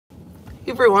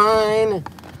Everyone,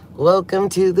 welcome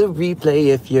to the replay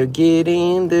if you're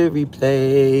getting the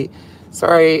replay.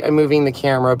 Sorry, I'm moving the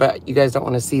camera, but you guys don't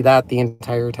want to see that the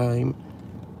entire time.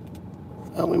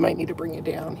 Oh, we might need to bring it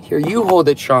down. Here, you hold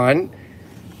it, Sean,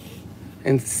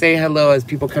 and say hello as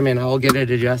people come in. I'll get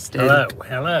it adjusted. Hello,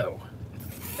 hello.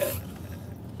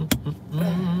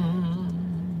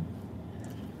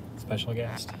 Special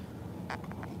guest.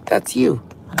 That's you.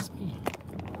 That's me.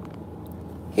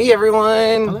 Hey,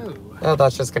 everyone. Hello. Oh,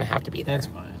 that's just going to have to be there. That's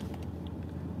fine.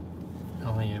 I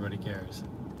don't think anybody cares.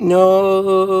 Nobody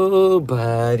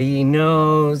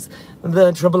knows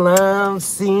the trouble I've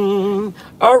seen.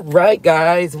 All right,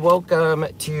 guys, welcome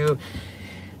to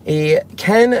a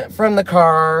Ken from the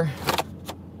car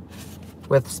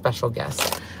with special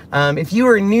guest. If you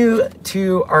are new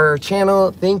to our channel,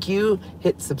 thank you.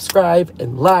 Hit subscribe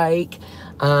and like.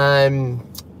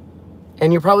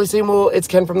 And you're probably saying, well, it's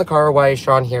Ken from the car. Why is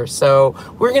Sean here? So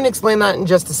we're going to explain that in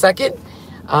just a second.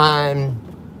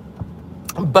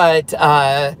 But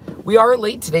we are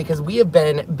late today because we have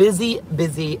been busy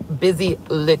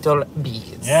little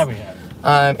bees. Yeah, we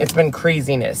have. It's been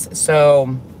craziness.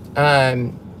 So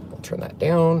I'll turn that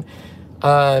down.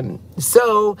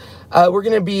 So we're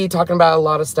going to be talking about a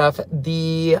lot of stuff.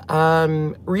 The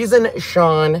reason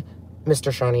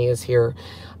Mr. Shawnee is here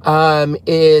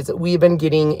is we've been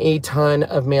getting a ton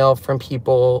of mail from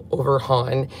people over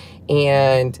Han,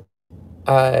 and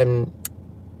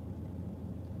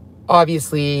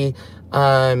obviously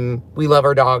we love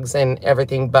our dogs and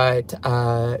everything, but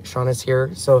Sean is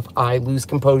here, so if I lose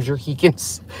composure, he can...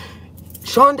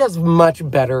 Sean does much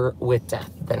better with death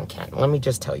than Ken. Let me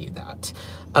just tell you that.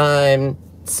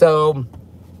 So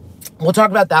we'll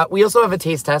talk about that. We also have a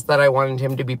taste test that I wanted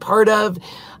him to be part of.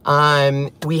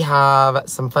 We have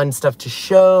some fun stuff to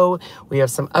show. We have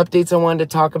some updates I wanted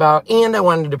to talk about, and I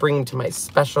wanted to bring him to my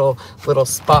special little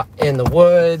spot in the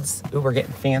woods. Ooh, we're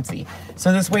getting fancy.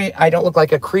 So this way I don't look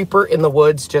like a creeper in the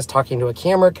woods just talking to a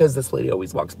camera, because this lady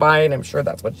always walks by, and I'm sure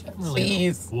that's what she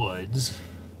sees. Woods.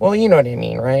 Well, you know what I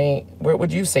mean, right? What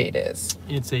would you say it is?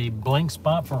 It's a blank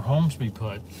spot for homes to be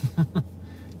put.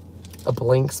 A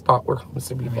blank spot where homes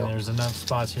to be built. There's enough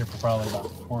spots here for probably about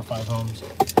 4 or 5 homes.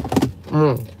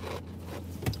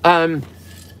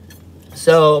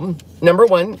 So number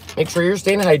one, make sure you're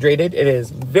staying hydrated. It is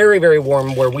very, very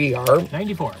warm where we are.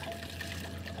 94.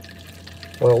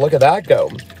 Well, look at that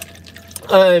go.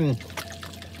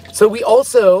 So we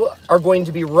also are going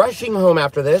to be rushing home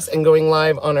after this and going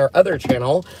live on our other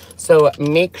channel. So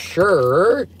make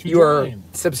sure you are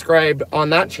subscribed on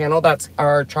that channel. That's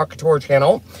our Chocator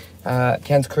channel.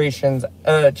 Ken's Kreations,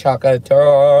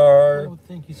 Chocator. Oh,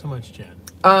 thank you so much, Jen.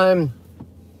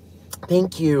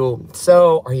 Thank you.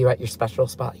 So, are you at your special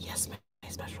spot? Yes, my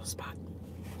special spot.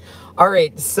 All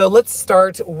right, so let's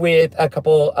start with a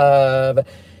couple of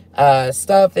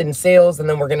stuff and sales, and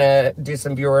then we're gonna do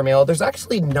some viewer mail. There's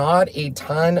actually not a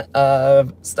ton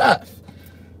of stuff,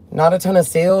 not a ton of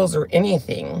sales or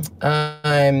anything.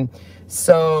 Yeah,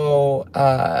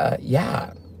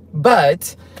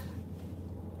 but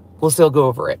we'll still go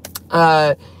over it.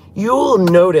 You'll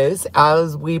notice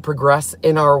as we progress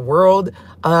in our world,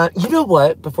 you know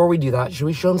what? Before we do that, should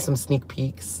we show them some sneak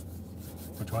peeks?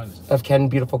 Which ones? Of Ken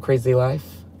Beautiful Crazy Life?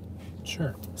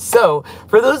 Sure. So,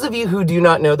 for those of you who do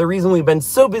not know, the reason we've been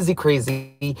so busy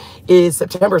crazy is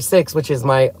September 6th, which is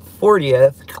my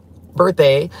 40th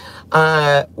birthday.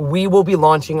 We will be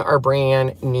launching our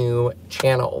brand new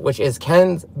channel, which is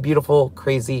Ken's Beautiful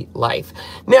Crazy Life.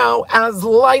 Now, as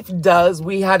life does,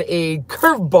 we had a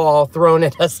curveball thrown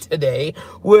at us today,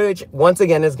 which once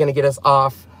again is going to get us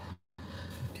off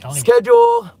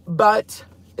schedule, but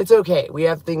it's okay. We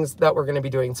have things that we're going to be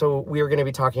doing, so we are going to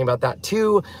be talking about that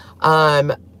too.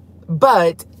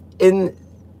 But in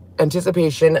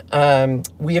anticipation,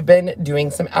 we have been doing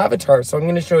some avatars, so I'm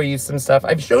going to show you some stuff.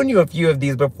 I've shown you a few of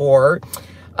these before.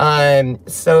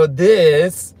 So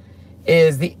this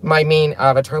is my main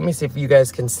avatar. Let me see if you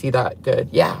guys can see that good.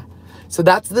 Yeah. So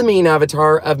that's the main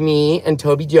avatar of me and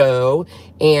Toby Joe.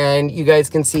 And you guys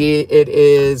can see it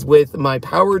is with my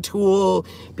power tool,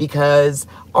 because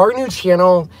our new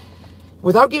channel,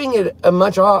 without giving it a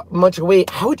much away,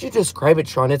 how would you describe it,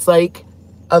 Sean? It's like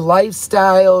a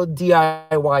lifestyle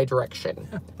DIY direction.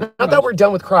 Not that we're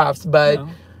done with crafts, but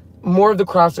more of the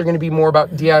crafts are going to be more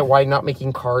about DIY, not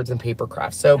making cards and paper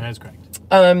crafts. So that is correct.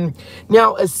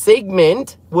 Now a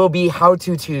segment will be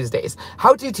How-To Tuesdays.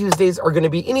 How-To Tuesdays are going to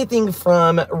be anything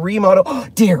from remodel. Oh,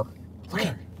 deer. Look,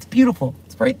 it's beautiful.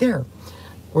 It's right there.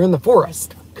 We're in the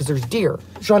forest because there's deer.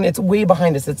 Sean, it's way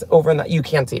behind us. It's over in that. You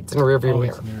can't see it. It's in the rear view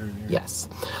mirror. Yes.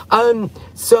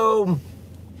 So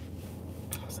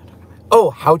Oh,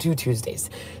 How-To Tuesdays.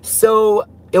 So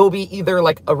it will be either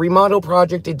like a remodel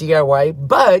project, a DIY,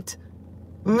 but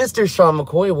Mr. Sean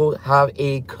McCoy will have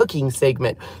a cooking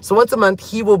segment. So once a month,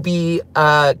 he will be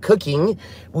cooking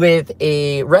with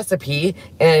a recipe.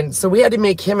 And so we had to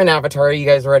make him an avatar. Are you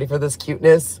guys ready for this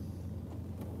cuteness?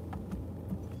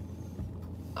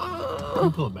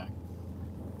 Pull it back.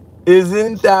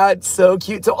 Isn't that so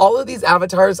cute? So all of these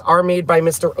avatars are made by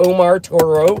Mr. Omar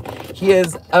Toro. He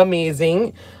is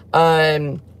amazing.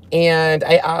 And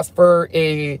I asked for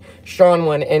a Sean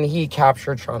one, and he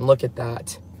captured Sean. Look at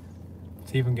that.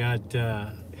 It's even got,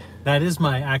 that is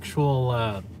my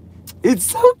actual,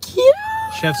 It's so cute.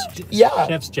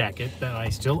 Chef's jacket that I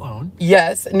still own.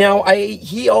 Yes. Now,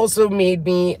 he also made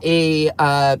me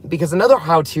a, because another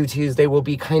How-To Tuesday will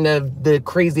be kind of the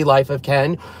crazy life of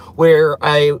Ken, where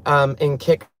I am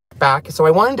kick back. So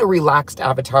I wanted a relaxed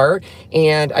avatar,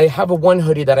 and I have a one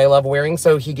hoodie that I love wearing.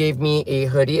 So he gave me a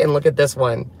hoodie, and look at this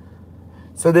one.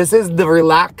 So this is the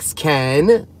relax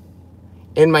Ken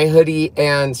in my hoodie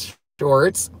and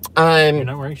shorts. You're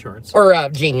not wearing shorts. Or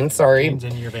jeans, sorry. Jeans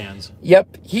in your Vans.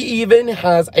 Yep. He even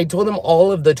has, I told him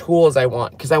all of the tools I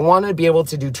want, because I want to be able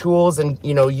to do tools and,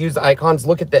 you know, use icons.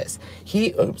 Look at this.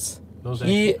 Oops. Are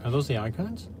those the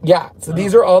icons? Yeah. So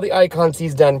these are all the icons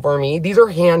he's done for me. These are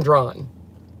hand-drawn.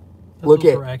 Look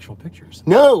at actual pictures.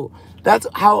 No. That's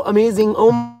how amazing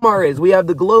Omar is. We have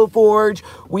the GLOWFORGE.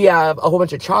 We have a whole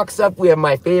bunch of chalk stuff. We have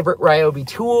my favorite Ryobi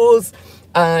tools.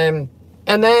 And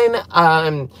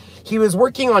then he was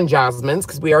working on Jasmine's,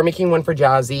 because we are making one for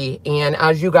Jazzy. And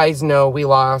as you guys know, we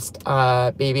lost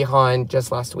baby Han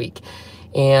just last week.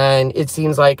 And it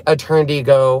seems like eternity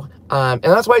ago. And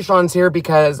that's why Sean's here,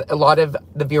 because a lot of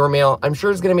the viewer mail, I'm sure,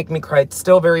 is going to make me cry. It's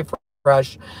still very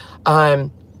fresh.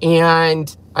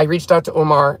 And I reached out to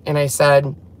Omar and I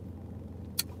said,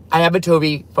 I have a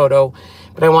Toby photo,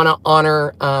 but I want to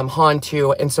honor Han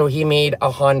too. And so he made a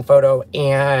Han photo,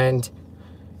 and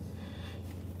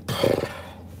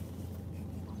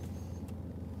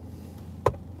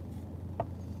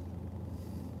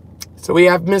so we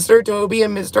have Mr. Toby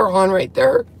and Mr. Han right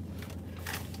there.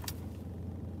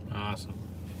 Awesome.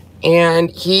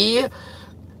 And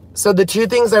so the two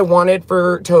things I wanted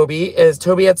for Toby is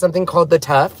Toby had something called the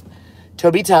Tough,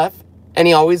 Toby Tough, and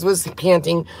he always was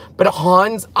panting, but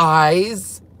Han's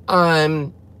eyes,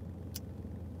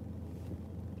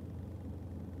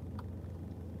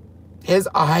 his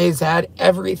eyes had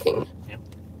everything. Yep.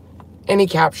 And he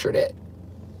captured it.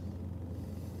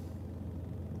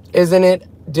 Isn't it?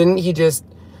 Didn't he just,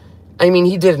 I mean,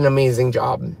 he did an amazing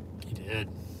job. He did.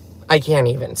 I can't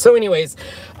even. So anyways,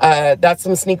 that's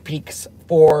some sneak peeks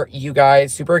for you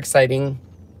guys. Super exciting.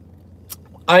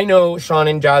 I know Sean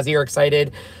and Jazzy are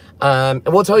excited. And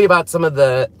we'll tell you about some of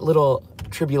the little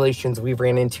tribulations we've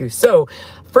ran into. So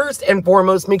first and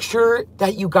foremost, make sure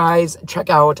that you guys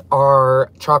check out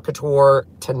our Chalk Couture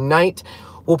tonight.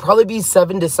 We'll probably be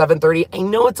 7 to 7:30. I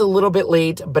know it's a little bit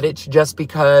late, but it's just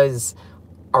because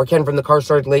our Ken from the car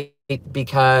started late,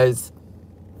 because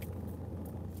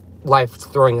life's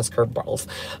throwing us curveballs.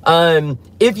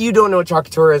 If you don't know what Chalk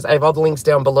Couture is, I have all the links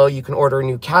down below. You can order a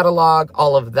new catalog,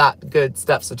 all of that good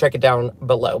stuff. So check it down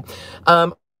below.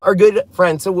 Our good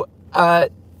friend. So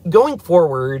going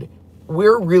forward,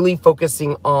 we're really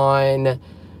focusing on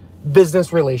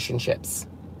business relationships.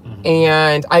 Mm-hmm.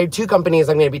 And I have two companies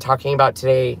I'm going to be talking about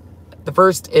today. The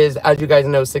first is, as you guys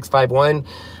know,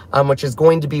 651, which is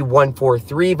going to be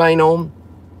 143 vinyl.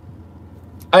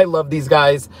 I love these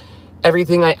guys.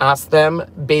 Everything I ask them,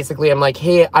 basically, I'm like,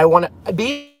 hey, I want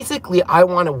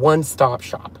a one-stop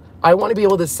shop. I want to be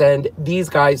able to send these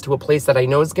guys to a place that I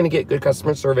know is going to get good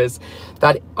customer service,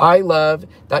 that I love,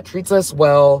 that treats us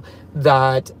well,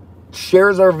 that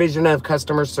shares our vision of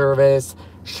customer service,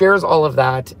 shares all of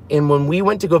that. And when we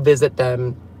went to go visit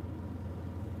them,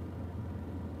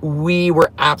 we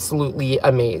were absolutely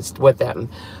amazed with them.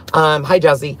 Hi,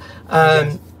 Jazzy.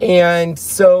 And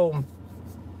so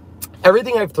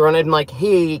everything I've thrown at him, like,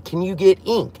 hey, can you get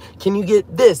ink? Can you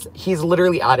get this? He's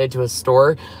literally added to his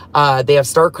store. They have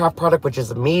StarCraft product, which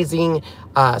is amazing.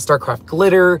 StarCraft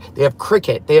glitter. They have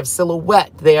Cricut. They have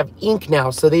Silhouette. They have ink now.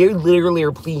 So they literally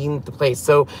are cleaning the place.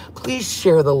 So please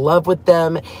share the love with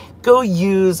them. Go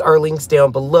use our links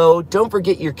down below. Don't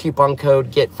forget your coupon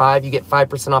code GET5. You get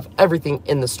 5% off everything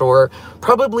in the store.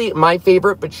 Probably my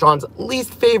favorite, but Sean's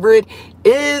least favorite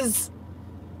is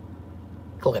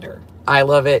glitter. I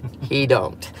love it. He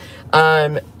don't.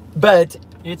 But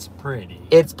it's pretty.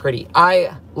 It's pretty.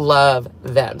 I love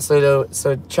them. So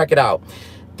check it out.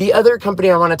 The other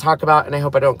company I want to talk about, and I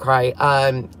hope I don't cry,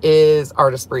 is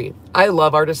Artistry. I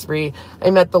love Artistry. I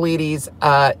met the ladies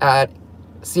at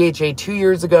CHA 2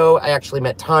 years ago. I actually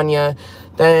met Tanya.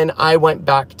 Then I went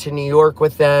back to New York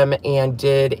with them and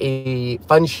did a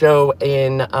fun show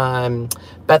in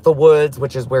Bethel Woods,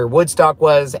 which is where Woodstock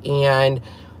was. And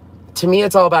to me,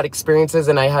 it's all about experiences,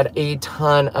 and I had a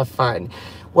ton of fun.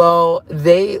 Well,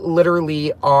 they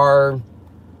literally are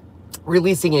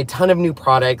releasing a ton of new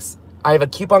products. I have a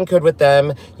coupon code with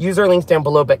them. User links down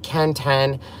below, but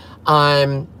Ken10.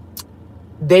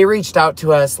 They reached out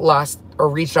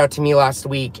to me last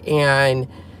week, and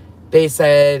they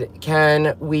said,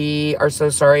 Ken, we are so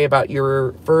sorry about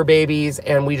your fur babies,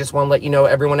 and we just want to let you know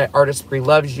everyone at Artistry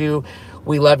loves you.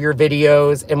 We love your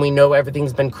videos, and we know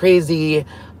everything's been crazy.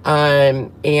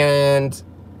 And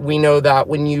we know that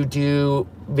when you do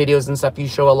videos and stuff, you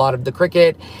show a lot of the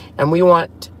Cricut, and we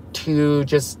want to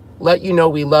just let you know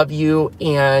we love you,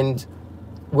 and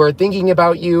we're thinking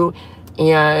about you,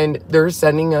 and they're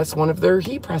sending us one of their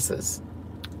heat presses.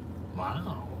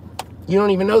 Wow. You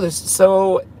don't even know this.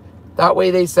 So that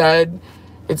way they said,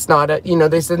 it's not a, you know,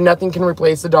 they said nothing can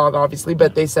replace a dog, obviously,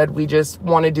 but they said, we just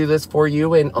want to do this for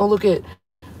you. And oh, look at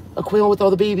a quail with all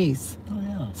the babies. Oh,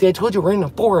 yeah. See, I told you we're in a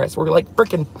forest. We're like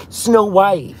freaking Snow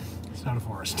White. It's not a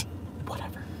forest.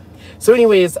 Whatever. So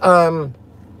anyways, I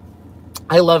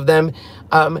love them.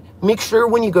 Make sure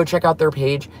when you go check out their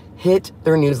page, hit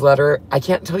their newsletter. I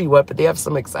can't tell you what, but they have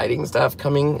some exciting stuff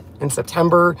coming in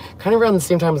September, kind of around the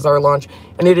same time as our launch,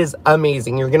 and it is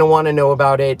amazing. You're going to want to know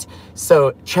about it,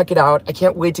 so check it out. I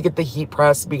can't wait to get the heat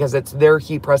press because it's their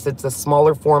heat press. It's a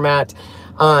smaller format,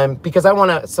 because I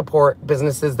want to support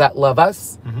businesses that love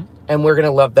us, and we're going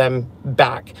to love them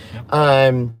back.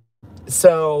 Yep.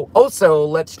 So also,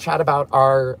 let's chat about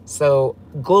our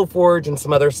GLOWFORGE and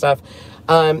some other stuff.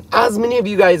 As many of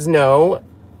you guys know,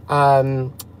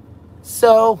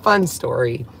 so fun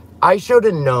story. I showed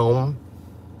a gnome,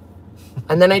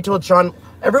 and then I told Sean,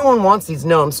 everyone wants these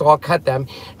gnomes, so I'll cut them.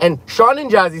 And Sean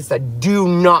and Jazzy said, do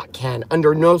not, Ken,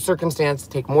 under no circumstance,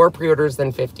 take more pre-orders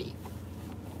than 50.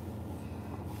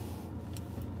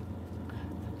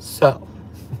 So,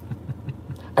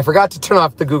 I forgot to turn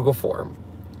off the Google form.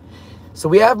 So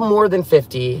we have more than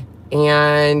 50,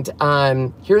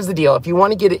 and here's the deal. If you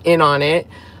want to get in on it,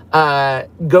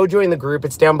 go join the group.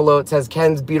 It's down below. It says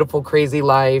Ken's Beautiful Crazy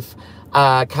Life,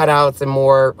 cutouts and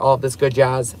more, all this good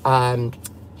jazz.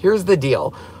 Here's the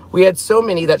deal. We had so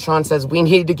many that Sean says we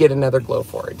need to get another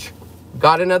GLOWFORGE.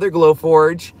 Got another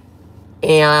GLOWFORGE,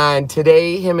 and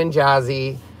today him and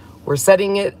Jazzy, we're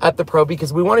setting it at the Pro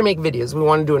because we want to make videos. We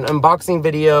want to do an unboxing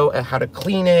video and how to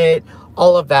clean it,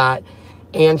 all of that.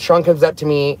 And Sean comes up to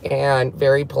me and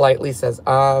very politely says,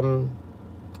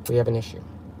 we have an issue.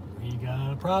 We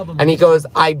got a problem. And he goes,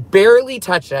 I barely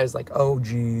touched it. I was like, oh,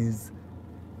 geez.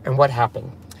 And what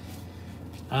happened?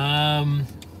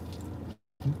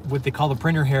 What they call the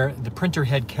printer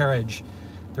head carriage,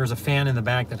 there's a fan in the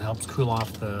back that helps cool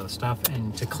off the stuff.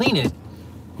 And to clean it,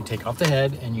 you take off the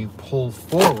head and you pull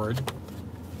forward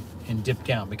and dip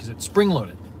down because it's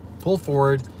spring-loaded. Pull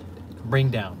forward,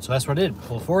 bring down. So that's what I did.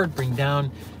 Pull forward, bring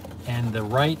down, and the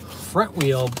right front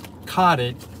wheel caught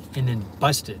it and then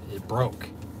busted. It broke.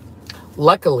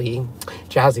 Luckily,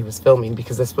 Jazzy was filming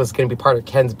because this was going to be part of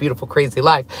Ken's Beautiful Crazy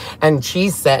Life. And she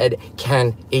said,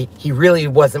 Ken, he really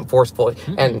wasn't forceful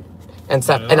and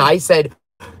stuff. And I said,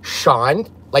 Sean,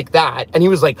 like that. And he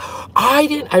was like,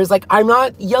 I was like, I'm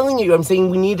not yelling at you. I'm saying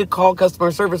we need to call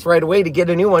customer service right away to get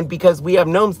a new one because we have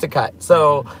gnomes to cut.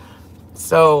 So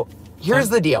here's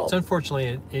the deal. So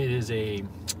unfortunately, it is a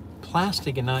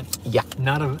plastic and not a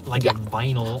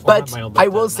vinyl. But vinyl, I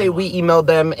will say we emailed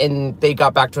them and they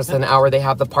got back to us in an hour. They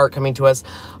have the part coming to us.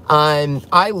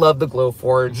 I love the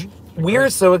GLOWFORGE. We are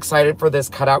so excited for this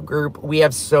cutout group. We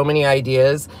have so many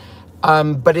ideas,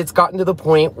 but it's gotten to the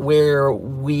point where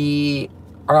we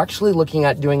are actually looking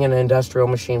at doing an industrial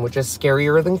machine, which is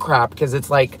scarier than crap because it's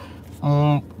like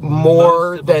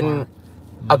more than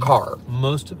a car.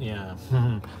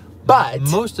 But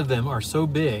most of them are so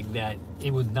big that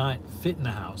it would not fit in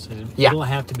the house. It'll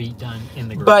have to be done in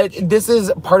the garage. But this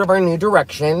is part of our new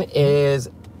direction is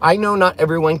I know not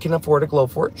everyone can afford a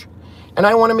GLOWFORGE. And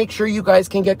I want to make sure you guys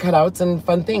can get cutouts and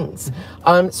fun things.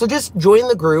 So just join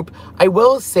the group. I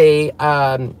will say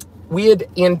we had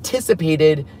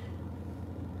anticipated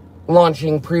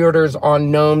launching pre-orders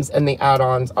on gnomes and the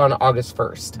add-ons on August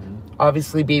 1st.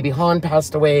 Obviously, Baby Han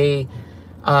passed away.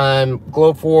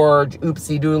 GLOWFORGE,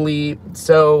 oopsie doodly.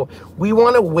 So we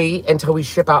want to wait until we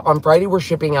ship out. On Friday, we're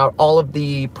shipping out all of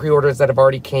the pre-orders that have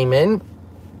already came in.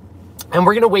 And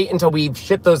we're going to wait until we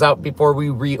ship those out before we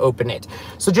reopen it.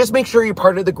 So just make sure you're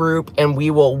part of the group and we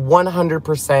will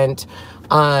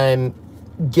 100%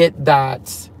 get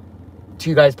that to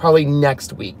you guys probably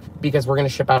next week because we're going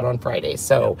to ship out on Friday.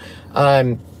 So,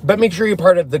 but make sure you're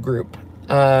part of the group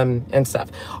and stuff.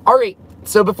 All right.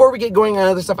 So before we get going on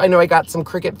other stuff, I know I got some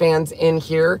Cricut fans in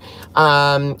here.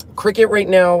 Cricut right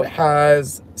now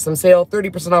has some sale,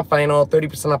 30% off vinyl,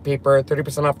 30% off paper,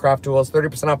 30% off craft tools,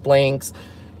 30% off blanks.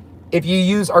 If you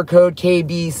use our code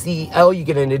KBCL, you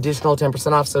get an additional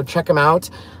 10% off. So check them out.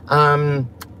 I'm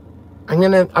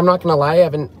not gonna lie, I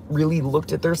haven't really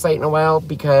looked at their site in a while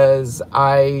because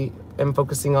I am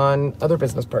focusing on other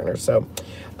business partners. So,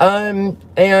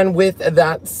 and with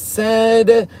that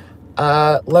said,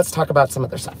 let's talk about some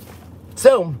other stuff.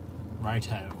 So,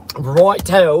 righto.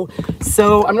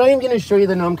 So I'm not even gonna show you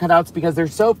the gnome cutouts because they're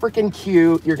so freaking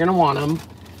cute. You're gonna want them.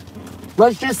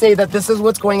 Let's just say that this is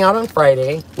what's going out on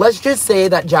Friday. Let's just say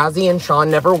that Jazzy and Sean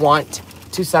never want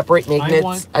to separate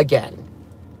magnets again.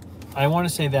 I want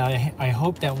to say that I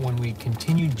hope that when we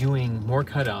continue doing more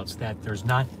cutouts, that there's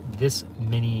not this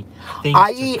many things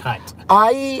to cut.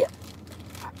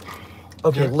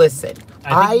 Okay, listen.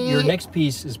 I think your next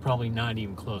piece is probably not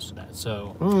even close to that.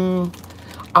 So,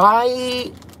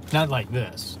 not like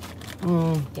this.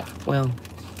 Yeah, well,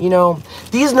 you know,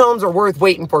 these gnomes are worth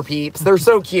waiting for, peeps. They're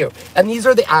so cute. And these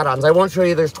are the add-ons. I won't show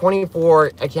you. There's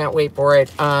 24. I can't wait for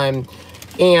it.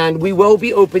 And we will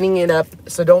be opening it up,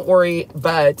 so don't worry.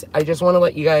 But I just want to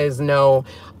let you guys know,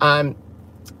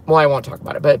 well, I won't talk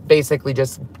about it, but basically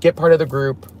just get part of the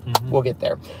group. We'll get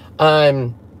there.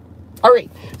 All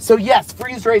right, so yes,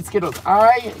 freeze-dried Skittles.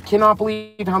 I cannot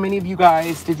believe how many of you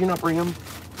guys, did you not bring them?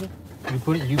 You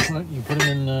put them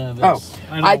in this. Oh,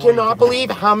 I cannot believe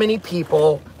how many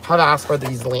people have asked for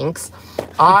these links.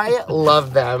 I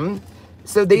love them.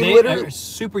 So they literally are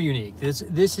super unique.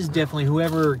 This is definitely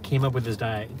whoever came up with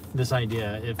this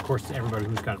idea. Of course, everybody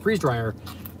who's got a freeze dryer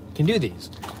can do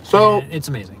these. So and it's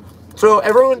amazing. So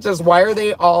everyone says, why are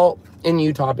they all in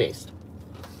Utah based?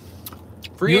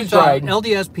 Freeze dried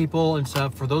LDS people and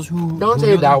stuff. For those who don't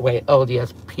say it that way,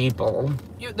 LDS people.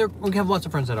 Yeah, we have lots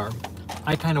of friends that are.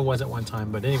 I kind of was at one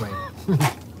time, but anyway,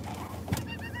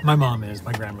 my mom is.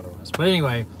 My grandmother was. But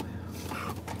anyway.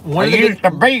 I used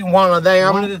to be one of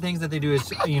them. One of the things that they do is,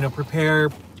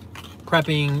 prepping,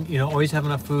 always have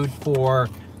enough food for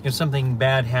if something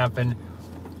bad happened.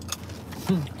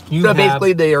 So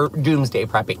basically they are doomsday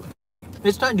prepping.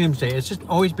 It's not doomsday. It's just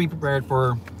always be prepared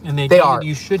for, and they are.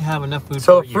 You should have enough food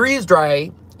so for it. Freeze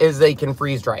dry is they can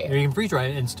freeze dry it. You can freeze dry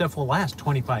it and stuff will last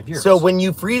 25 years. So when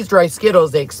you freeze dry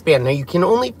Skittles, they expand. Now you can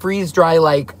only freeze dry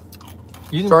you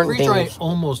can freeze dry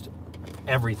almost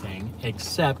everything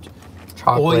except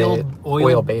chocolate,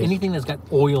 oil based. Anything that's got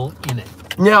oil in it.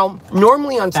 Now,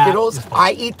 normally on Skittles,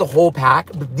 I eat the whole pack,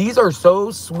 but these are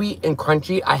so sweet and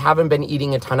crunchy, I haven't been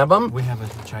eating a ton of them. We have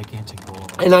a gigantic bowl.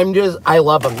 And I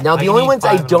love them. Now, the only ones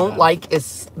I don't like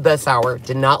is the sour.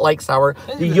 Did not like sour.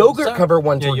 The yogurt cover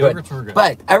ones were good.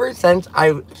 But ever since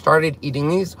I started eating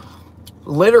these,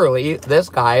 literally, this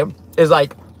guy is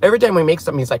like, every time we make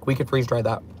something, he's like, we could freeze dry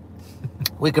that.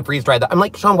 We could freeze dry that. I'm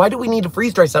like, Sean, why do we need to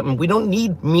freeze dry something? We don't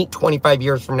need meat 25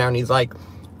 years from now. And he's like,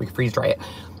 we can freeze dry it.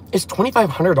 It's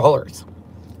 $2,500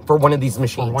 for one of these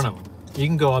machines. For one of them. You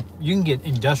can go up, you can get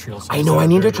industrial size. I know, I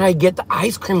need to try to get the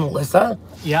ice cream, Melissa.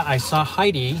 Yeah, I saw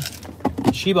Heidi.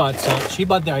 She bought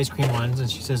the ice cream ones,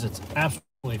 and she says it's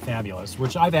absolutely fabulous,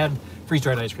 which I've had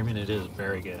freeze-dried ice cream, and it is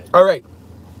very good. All right.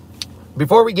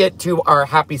 Before we get to our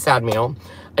happy, sad meal,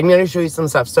 I'm going to show you some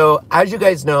stuff. So, as you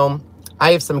guys know,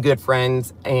 I have some good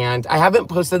friends, and I haven't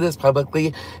posted this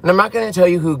publicly, and I'm not going to tell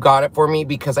you who got it for me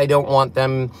because I don't want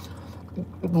them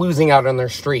losing out on their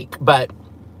streak. But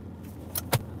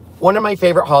one of my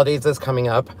favorite holidays is coming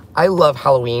up. I love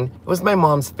Halloween. It was my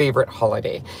mom's favorite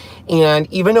holiday.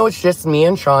 And even though it's just me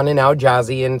and Sean and now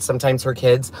Jazzy and sometimes her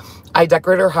kids, I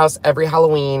decorate our house every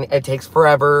Halloween. It takes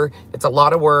forever. It's a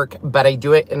lot of work, but I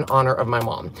do it in honor of my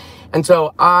mom. And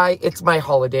so it's my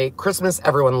holiday. Christmas,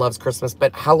 everyone loves Christmas,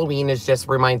 but Halloween just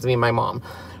reminds me of my mom.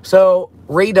 So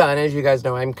Ray Dunn, as you guys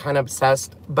know, I'm kind of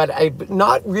obsessed, but I've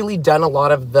not really done a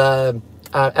lot of the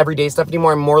everyday stuff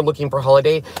anymore. I'm more looking for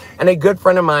holiday. And a good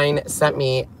friend of mine sent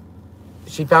me,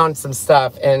 she found some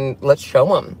stuff, and let's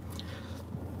show them.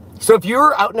 So if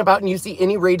you're out and about and you see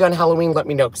any Ray Dunn Halloween, let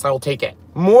me know because I will take it.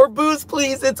 More booze,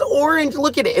 please. It's orange.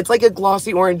 Look at it. It's like a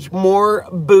glossy orange. More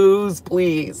booze,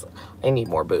 please. I need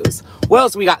more booze. What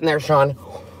else we got in there, Sean?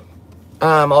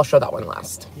 I'll show that one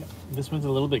last. Yep. This one's a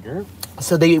little bigger.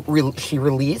 So she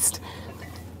released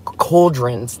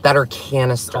cauldrons that are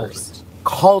canisters.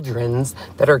 Cauldrons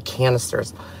that are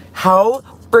canisters. How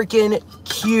freaking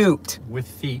cute. With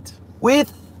feet.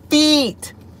 With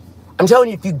feet. I'm telling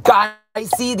you, if you guys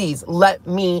see these, let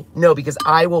me know because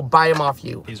I will buy them off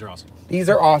you. These are awesome. These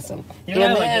are awesome. Yeah,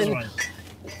 I like this one.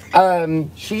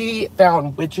 She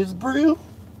found Witch's Brew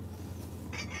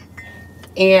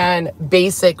and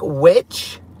Basic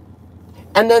Witch.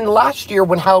 And then last year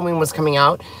when Halloween was coming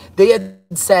out, they had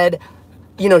said,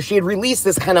 you know, she had released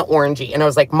this kind of orangey. And I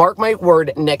was like, mark my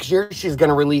word, next year she's going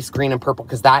to release green and purple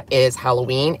because that is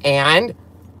Halloween. And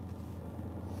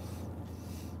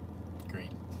green.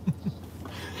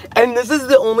 And this is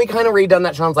the only kind of redone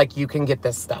that Sean's like, you can get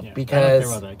this stuff, Yeah,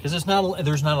 because there's not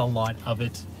a lot of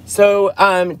it. So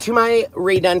to my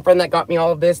redone friend that got me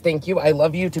all of this, thank you. I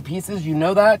love you to pieces. You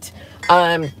know that.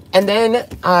 And then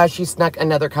she snuck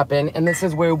another cup in, and this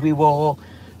is where we will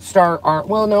start our,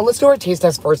 well, no, let's do our taste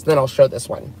test first, and then I'll show this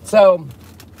one. So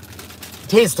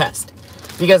taste test,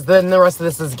 because then the rest of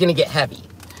this is gonna get heavy.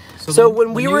 So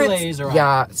when we were,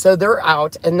 yeah, so they're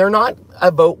out, and they're not a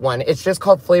vote one. It's just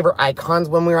called Flavor Icons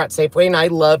when we were at Safeway, and I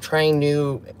love trying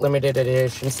new limited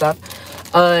edition stuff.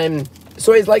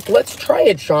 So I was like, let's try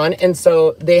it, Sean. And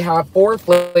so they have 4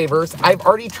 flavors. I've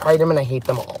already tried them, and I hate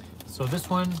them all. So this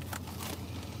one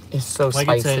is so like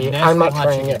spicy. I'm not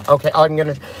trying it. Okay, I'm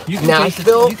gonna.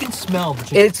 Nashville. You can smell the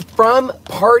chicken. It's from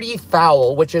Party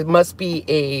Fowl, which must be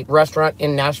a restaurant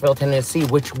in Nashville, Tennessee,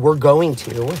 which we're going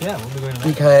to. Yeah, we'll be going to that.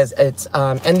 Because it's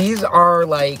and these are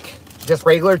like just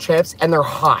regular chips, and they're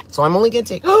hot. So I'm only gonna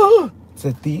take. Oh,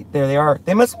 there they are.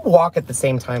 They must walk at the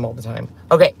same time all the time.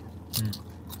 Okay.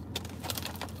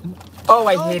 Oh,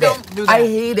 I hate it. I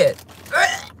hate it.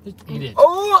 Just eat it.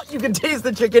 Oh, you can taste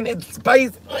the chicken. It's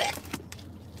spicy.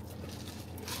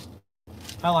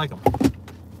 I like them.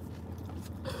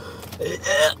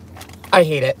 I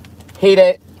hate it. Hate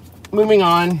it. Moving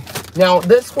on. Now,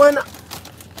 this one,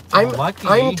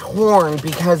 I'm torn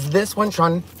because this one,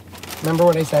 Sean, remember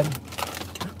what I said?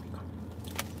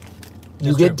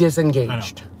 You get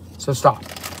disengaged. So stop.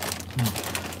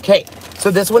 Okay,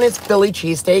 so this one is Philly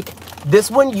cheesesteak.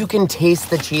 This one, you can taste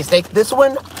the cheesesteak. This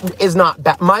one is not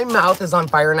bad. My mouth is on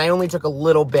fire, and I only took a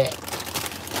little bit.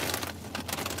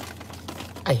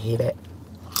 I hate it.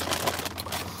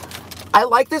 I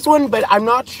like this one, but I'm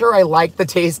not sure I like the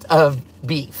taste of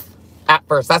beef at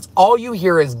first. That's all you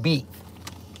hear is beef.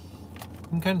 You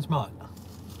can kind of smell it.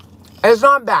 It's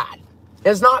not bad.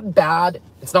 It's not bad.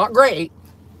 It's not great.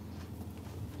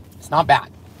 It's not bad.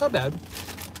 Not bad.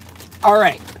 All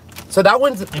right. So that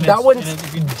one's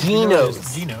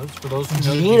Geno's. Geno's, for those who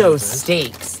know Geno's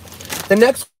steaks. The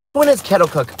next one is Kettle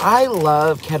Cook. I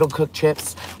love Kettle Cook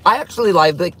chips. I actually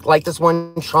like this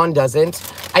one. Sean doesn't.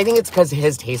 I think it's because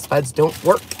his taste buds don't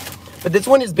work. But this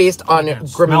one is based on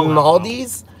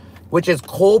Grimaldi's, which is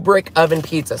coal brick oven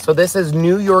pizza. So this is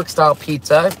New York style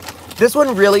pizza. This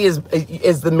one really is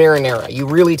the marinara. You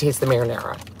really taste the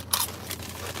marinara.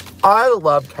 I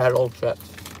love Kettle chips.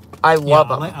 I love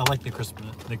them. I like the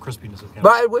crispiness of Kettle.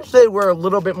 But I wish they were a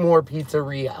little bit more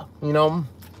pizzeria, you know?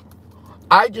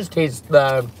 I just taste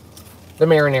the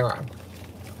marinara.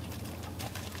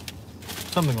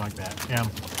 Something like that, yeah.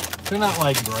 They're not,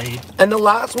 like, great. And the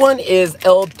last one is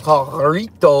El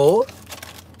Torito.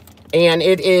 And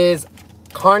it is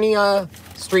Carnita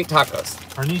street tacos.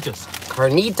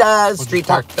 Carnitas street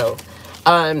taco.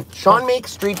 Sean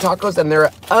makes street tacos, and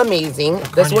they're amazing.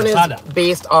 This one is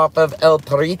based off of El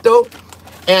Torito.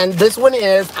 And this one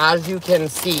is, as you can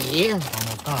see,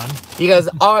 almost done. Because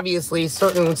obviously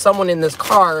someone in this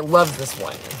car loves this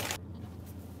one.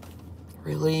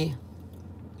 Really?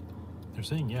 They're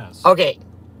saying yes. Okay.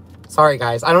 Sorry,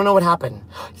 guys. I don't know what happened.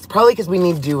 It's probably because we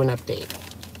need to do an update.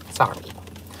 Sorry.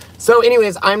 So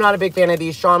anyways, I'm not a big fan of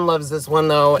these. Sean loves this one,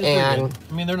 though. And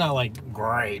I mean, they're not, like,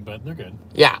 great, but they're good.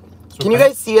 Yeah. So can you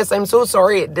guys see us? I'm so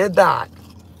sorry it did that.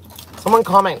 Someone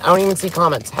comment. I don't even see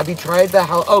comments. Have you tried the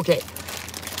Okay.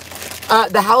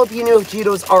 The jalapeno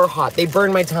Cheetos are hot. They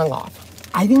burn my tongue off.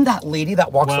 I think that lady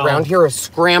that walks around here is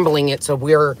scrambling it so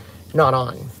we're not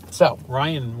on. So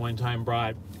Ryan one time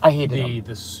brought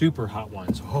the super hot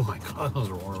ones. Oh my god, those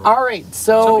are horrible. All right,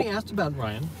 so somebody asked about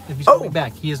Ryan if he's coming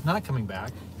back. He is not coming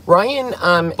back. Ryan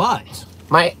but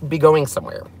might be going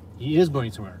somewhere. He is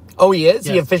going somewhere. Oh, he is?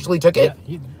 Yes. He officially took it?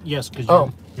 Yeah, yes,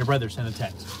 because your brother sent a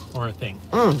text or a thing.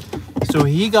 So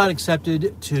he got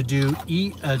accepted to do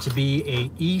be a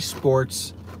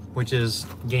esports, which is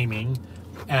gaming,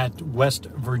 at West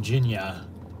Virginia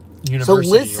University.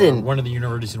 So listen, or one of the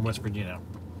universities in West Virginia.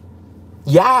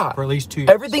 Yeah. For at least 2 years.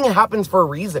 Everything happens for a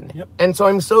reason. Yep. And so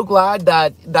I'm so glad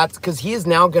that's because he is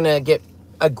now going to get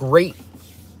a great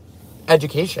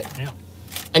education. Yeah.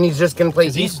 And he's just going to play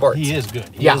esports. He is good.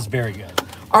 He is very good.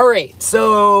 All right.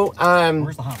 So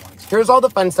where's the hot ones? Here's all the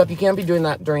fun stuff. You can't be doing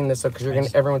that during this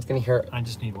because everyone's going to hear it. I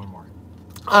just need one more.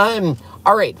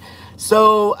 All right.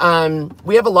 So,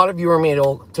 we have a lot of viewer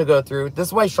mail to go through. This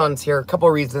is why Sean's here. A couple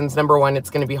of reasons. Number one, it's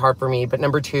going to be hard for me. But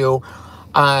number two,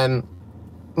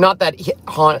 not that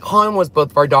Han was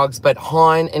both of our dogs, but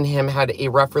Han and him had a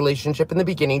rough relationship in the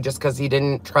beginning just because he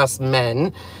didn't trust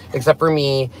men, except for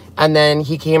me. And then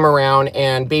he came around,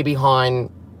 and baby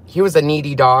Han, he was a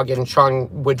needy dog, and Sean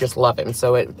would just love him.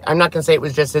 So I'm not going to say it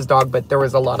was just his dog, but there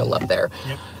was a lot of love there.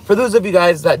 Yep. For those of you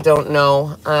guys that don't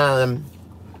know,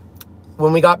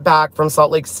 when we got back from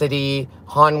Salt Lake City,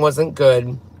 Han wasn't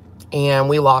good, and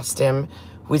we lost him.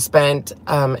 We spent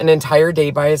an entire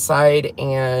day by his side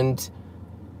and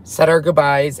said our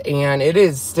goodbyes, and it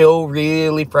is still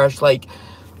really fresh, like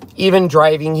even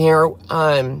driving here.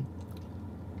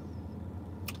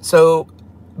 So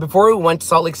before we went to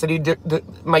Salt Lake City,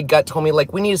 my gut told me,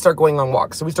 like, we need to start going on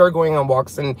walks. So we started going on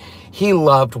walks, and he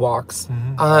loved walks.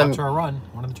 Walks or a run,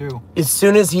 one of the two. As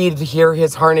soon as he'd hear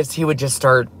his harness, he would just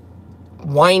start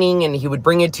whining, and he would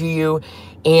bring it to you.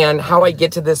 And how I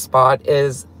get to this spot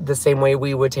is the same way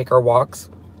we would take our walks.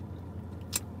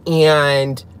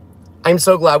 And I'm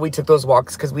so glad we took those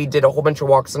walks, because we did a whole bunch of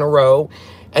walks in a row,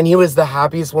 and he was the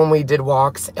happiest when we did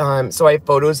walks. So I have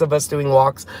photos of us doing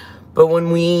walks, but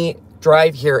when we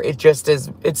drive here, it just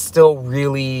is, it's still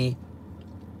really,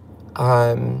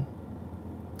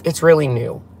 it's really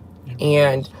new.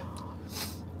 And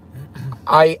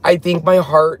I think my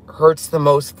heart hurts the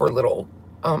most for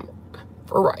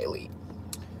for Riley.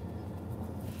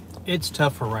 It's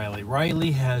tough for Riley.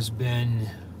 Riley has been,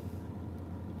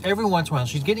 every once in a while,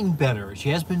 she's getting better. She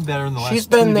has been better in the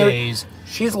last 2 days.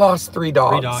 She's lost 3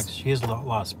 dogs. 3 dogs. She has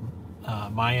lost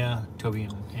Maya, Toby,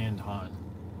 and Han.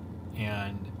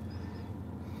 And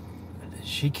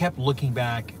she kept looking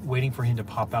back, waiting for him to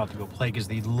pop out to go play, because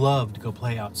they love to go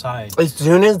play outside. As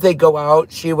soon as they go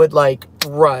out, she would, like,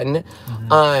 run.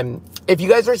 If you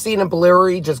guys are seeing a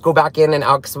blurry, just go back in and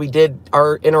out, because we did,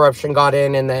 our interruption got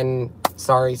in, and then,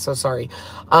 sorry, so sorry.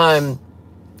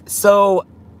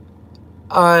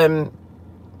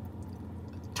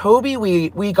 Toby,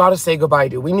 we got to say goodbye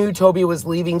to. We knew Toby was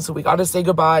leaving, so we got to say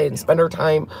goodbye and spend our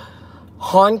time.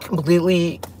 Han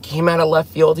completely came out of left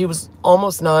field. He was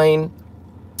almost 9.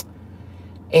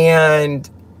 And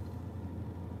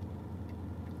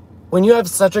when you have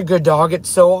such a good dog, it's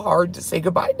so hard to say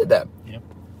goodbye to them. Yep.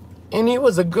 And he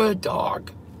was a good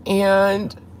dog.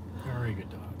 And very good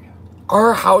dog.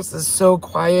 Our house is so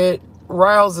quiet.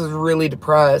 Riles is really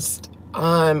depressed.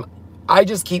 I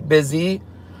just keep busy.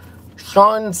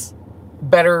 Sean's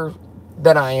better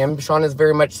than I am. Sean is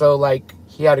very much so, like,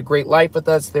 he had a great life with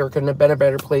us. There couldn't have been a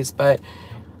better place, but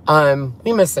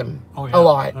we miss him a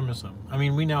lot. I miss him. I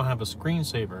mean, we now have a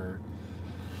screensaver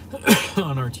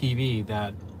on our TV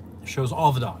that shows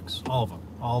all the dogs, all of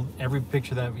them, every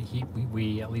picture that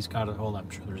we at least got a hold of. I'm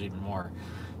sure there's even more.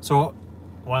 So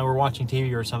while we're watching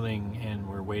TV or something and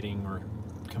we're waiting or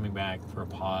coming back for a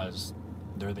pause,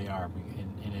 there they are,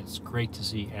 and it's great to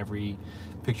see every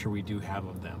picture we do have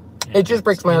of them. And it just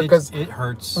breaks my heart, because it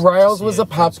hurts. Riles was a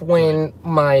pup when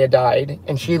Maya died,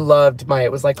 and she loved Maya.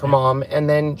 It was like her mom. And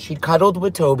then she cuddled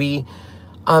with Toby,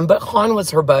 but Han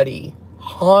was her buddy.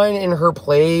 Han and her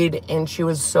played, and she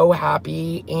was so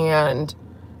happy, and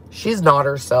she's not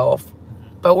herself.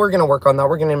 But we're going to work on that.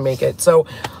 We're going to make it. So,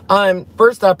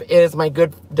 first up is my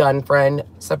good done friend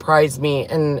surprised me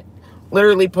and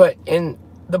literally put in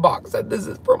the box that this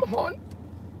is from Han.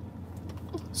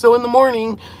 So in the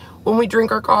morning, when we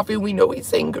drink our coffee, we know he's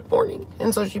saying good morning.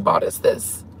 And so she bought us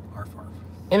this. Arf, arf.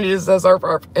 And it just says arf,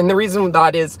 arf. And the reason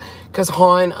that is because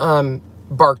Han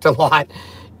barked a lot.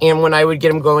 And when I would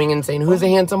get him going and saying, who's a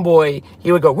handsome boy,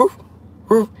 he would go, woof,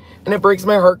 woof. And it breaks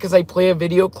my heart because I play a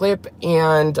video clip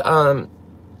and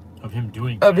of him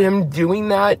doing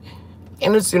that.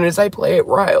 And as soon as I play it,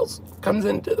 Riles comes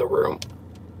into the room.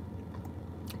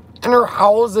 And her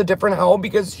howl is a different howl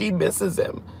because she misses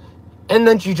him. And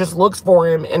then she just looks for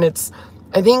him. And it's,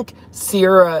 I think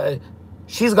Sierra,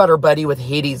 she's got her buddy with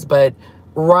Hades, but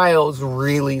Riles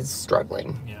really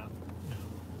struggling.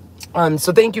 Yeah.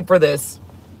 So thank you for this.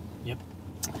 Yep.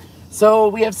 So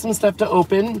we have some stuff to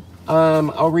open.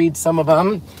 I'll read some of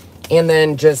them. And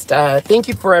then just thank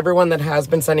you for everyone that has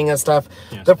been sending us stuff.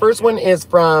 Yes, the first one is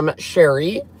from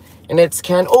Sherry. And it's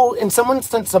oh, and someone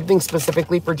sent something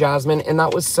specifically for Jasmine, and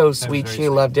that was so sweet. She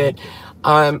loved it.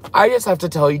 I just have to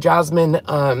tell you, Jasmine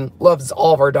loves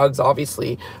all of our dogs,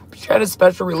 obviously. But she had a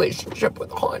special relationship with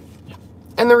Han. Yeah.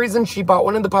 And the reason she bought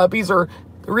one of the puppies, or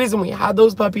the reason we had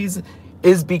those puppies,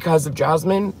 is because of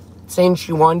Jasmine saying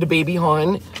she wanted a baby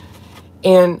Han.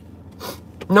 And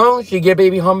not only did she get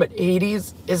baby Han, but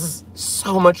Hades is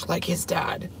so much like his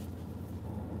dad.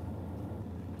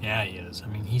 Yeah, he is. I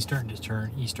mean, he's starting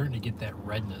to get that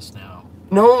redness now.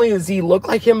 Not only does he look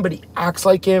like him, but he acts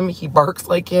like him. He barks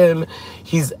like him.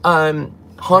 He's, Han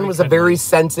was a very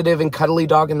sensitive and cuddly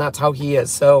dog, and that's how he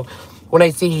is. So when I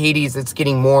see Hades, it's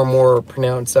getting more and more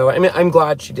pronounced. So, I mean, I'm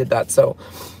glad she did that. So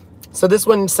this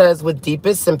one says, with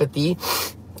deepest sympathy,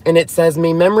 and it says,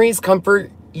 may memories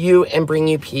comfort you and bring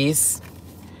you peace.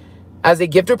 As a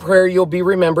gift of prayer, you'll be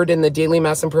remembered in the daily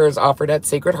mass and prayers offered at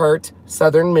Sacred Heart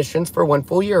Southern Missions for 1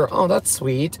 full year. Oh, that's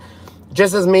sweet.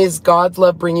 Just as may God's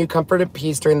love bring you comfort and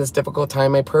peace during this difficult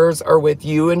time, my prayers are with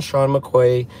you and Sean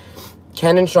McCoy.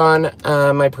 Ken and Sean,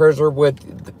 my prayers are with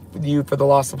you for the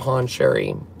loss of Han.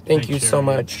 Sherry. Thank you so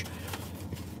much.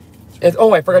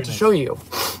 Oh, I forgot to show you.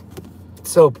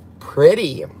 So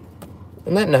pretty.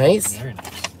 Isn't that nice? Very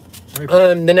nice. Very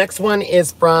pretty. The next one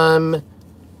is from...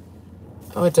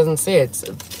 Oh, it doesn't say it.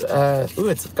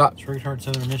 It's got... Sacred Heart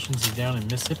Southern Missions is down in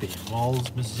Mississippi, in Walls,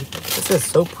 Mississippi. This is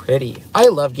so pretty. I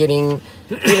love getting,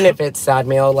 even if it's sad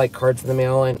mail, like cards in the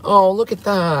mail. And oh, look at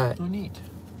that. Oh, neat.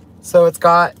 So it's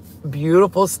got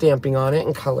beautiful stamping on it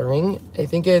and coloring. I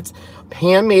think it's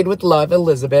handmade with love,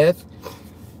 Elizabeth.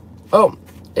 Oh,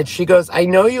 she goes, I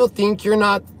know you'll think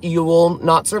you will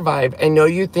not survive. I know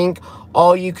you think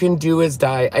all you can do is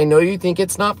die. I know you think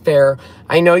it's not fair.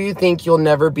 I know you think you'll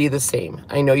never be the same.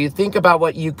 I know you think about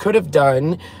what you could have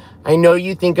done. I know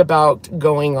you think about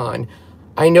going on.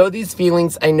 I know these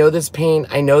feelings. I know this pain.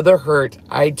 I know the hurt.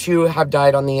 I too have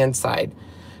died on the inside.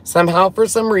 Somehow, for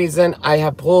some reason, I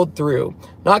have pulled through.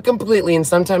 Not completely, and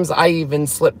sometimes I even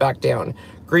slip back down.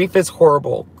 Grief is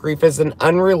horrible. Grief is an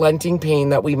unrelenting pain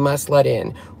that we must let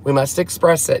in. We must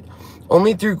express it.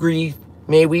 Only through grief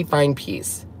may we find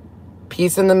peace.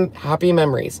 Peace in the happy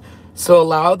memories. So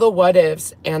allow the what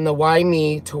ifs and the why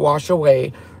me to wash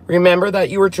away. Remember that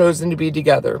you were chosen to be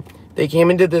together. They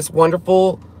came into this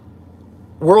wonderful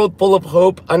world full of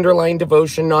hope, underlying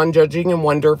devotion, non-judging, and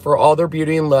wonder for all their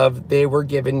beauty and love they were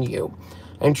given you.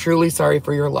 I'm truly sorry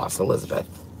for your loss, Elizabeth.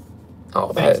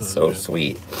 Oh, that is so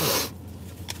sweet.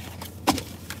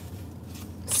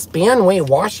 Spanway,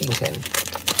 Washington.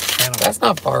 That's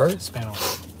not far.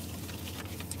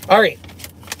 All right.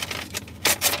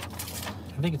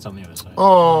 I think it's on the other side.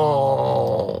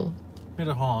 Oh. Bit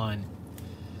of Han.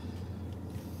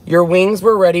 Your wings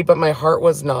were ready, but my heart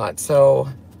was not. So,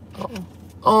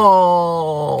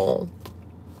 oh.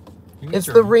 It's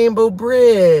the Rainbow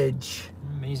Bridge.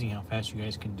 Amazing how fast you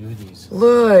guys can do these.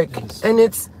 Look, and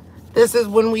this is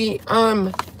when we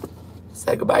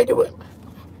said goodbye to him.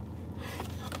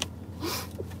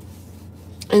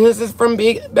 And this is from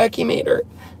Becky Mater.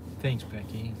 Thanks,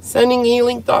 Becky. Sending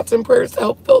healing thoughts and prayers to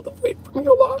help fill the void from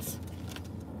your loss.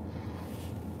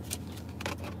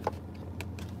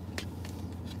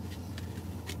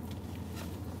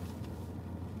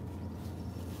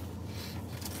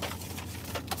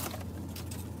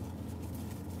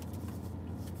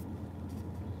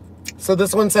 So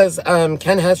this one says,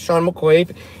 Ken has Sean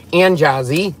McCoy and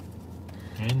Jazzy.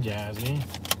 And Jazzy.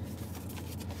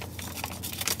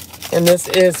 And this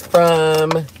is from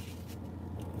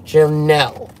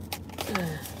Janelle.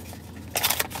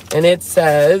 And it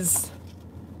says,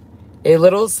 a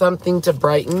little something to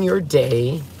brighten your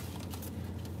day.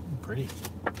 Pretty.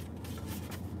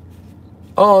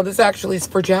 Oh, this actually is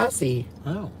for Jazzy.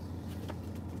 Oh.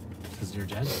 This is Dear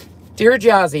Jazzy. Dear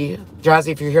Jazzy.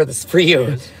 Jazzy, if you're here, this is for you.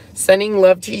 Yes. Sending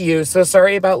love to you. So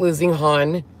sorry about losing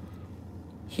Han.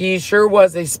 He sure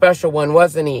was a special one,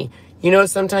 wasn't he? You know,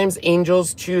 sometimes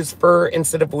angels choose fur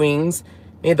instead of wings.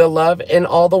 May the love and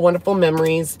all the wonderful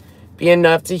memories be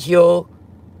enough to heal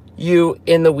you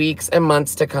in the weeks and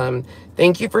months to come.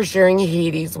 Thank you for sharing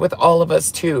Hades with all of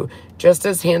us too, just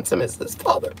as handsome as his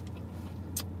father.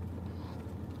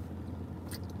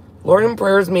 Lord and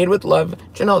prayers made with love.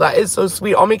 Janelle, that is so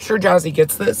sweet. I'll make sure Jazzy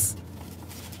gets this.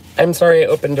 I'm sorry I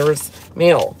opened hers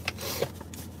mail.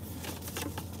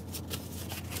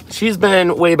 She's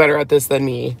been way better at this than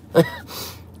me.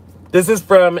 This is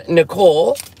from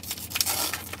Nicole.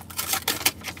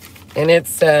 And it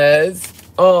says,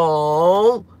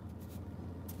 oh,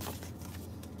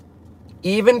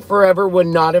 even forever would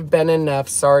not have been enough.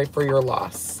 Sorry for your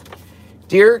loss.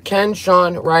 Dear Ken,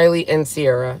 Sean, Riley, and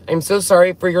Sierra, I'm so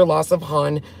sorry for your loss of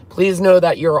Han. Please know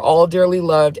that you're all dearly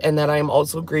loved and that I am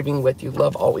also grieving with you.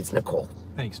 Love always, Nicole.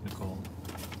 Thanks, Nicole.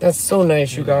 That's so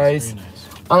nice, you guys. Very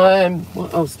nice.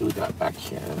 What else do we got back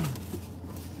here?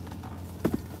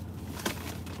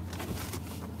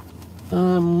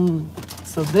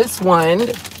 So this one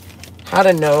had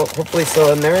a note, hopefully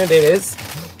still in there, it is.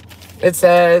 It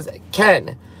says,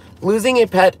 Ken, losing a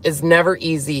pet is never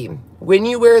easy. When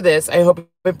you wear this, I hope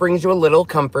it brings you a little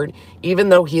comfort, even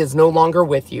though he is no longer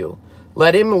with you.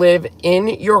 Let him live in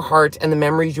your heart and the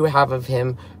memories you have of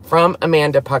him. From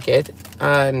Amanda Puckett.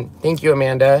 Thank you,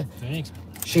 Amanda. Thanks.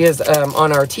 She is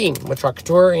on our team with Truck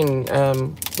Tour, and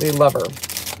we love her.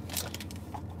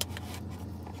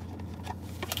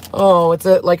 Oh, it's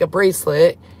like a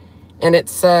bracelet, and it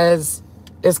says,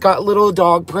 it's got little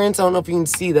dog prints. I don't know if you can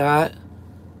see that.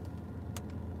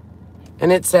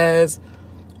 And it says,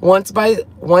 once by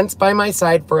my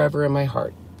side, forever in my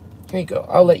heart. Here you go.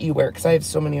 I'll let you wear it because I have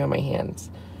so many on my hands.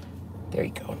 There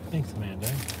you go. Thanks, Amanda.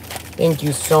 Thank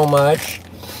you so much.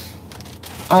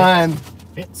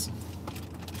 Fits.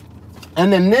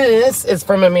 And then this is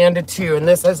from Amanda too, and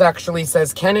this actually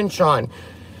says Ken and Sean.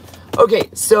 Okay,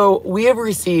 so we have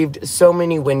received so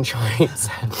many wind chimes,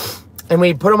 and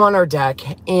we put them on our deck,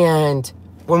 and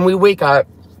when we wake up,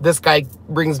 this guy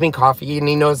brings me coffee, and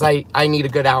he knows I need a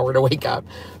good hour to wake up.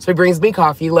 So he brings me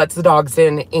coffee, lets the dogs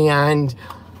in, and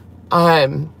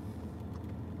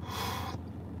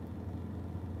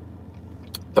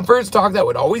the first dog that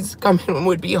would always come in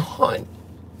would be Han.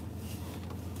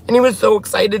 And he was so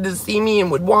excited to see me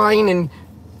and would whine and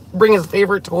bring his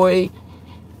favorite toy.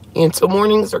 And so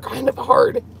mornings are kind of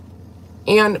hard.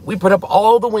 And we put up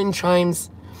all the wind chimes.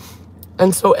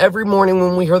 And so every morning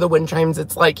when we hear the wind chimes,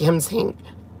 it's like him saying,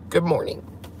 good morning.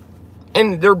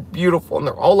 And they're beautiful and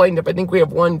they're all lined up. I think we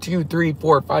have 1, 2, 3,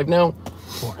 4, 5 now.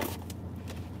 4.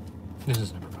 This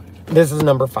is number 5. This is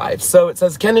number 5. So it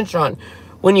says, Ken and Sean,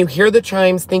 when you hear the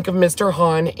chimes, think of Mr.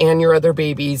 Han and your other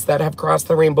babies that have crossed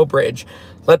the Rainbow Bridge.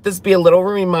 Let this be a little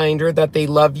reminder that they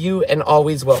love you and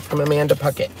always will. From Amanda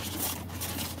Puckett.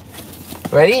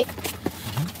 Ready?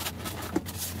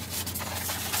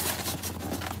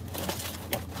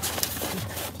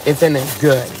 It's in there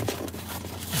good.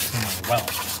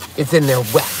 It's in there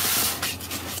well.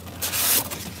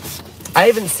 I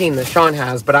haven't seen this. Sean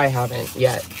has, but I haven't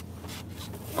yet.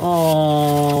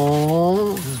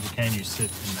 Oh. This is the kind you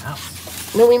sit in the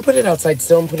house. No, we can put it outside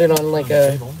still and put it on like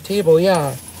a table,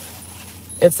 yeah.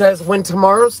 It says, when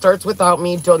tomorrow starts without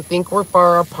me, don't think we're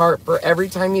far apart. For every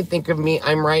time you think of me,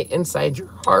 I'm right inside your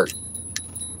heart.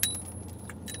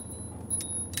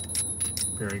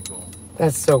 Very cool.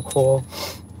 That's so cool.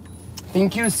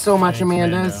 Thank you so much, Thanks,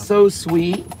 Amanda. So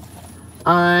sweet.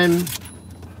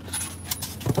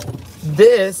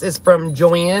 This is from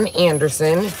Joanne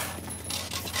Anderson.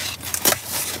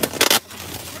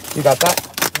 You got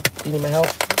that? You need my help?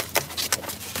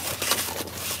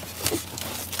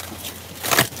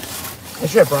 I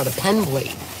should have brought a pen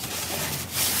blade.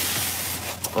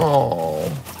 Oh.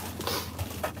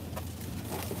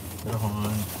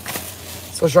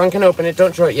 So Sean can open it.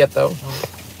 Don't show it yet, though.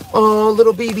 Oh,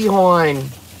 little baby Han.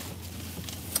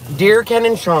 Dear Ken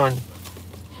and Sean,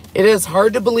 it is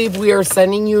hard to believe we are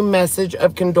sending you a message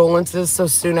of condolences so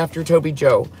soon after Toby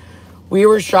Joe. We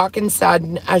were shocked and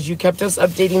saddened as you kept us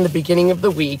updating the beginning of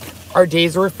the week. Our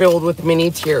days were filled with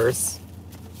many tears.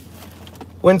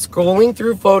 When scrolling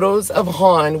through photos of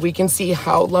Han, we can see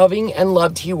how loving and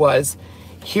loved he was.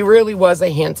 He really was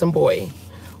a handsome boy.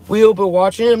 We will be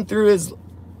watching him through his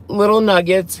little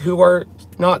nuggets, who are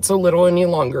not so little any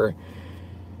longer.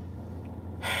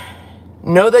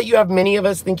 Know that you have many of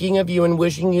us thinking of you and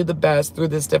wishing you the best through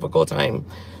this difficult time.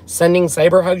 Sending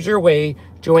cyber hugs your way,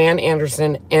 Joanne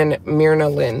Anderson and Myrna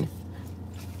Lynn.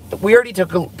 We already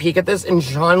took a peek at this, and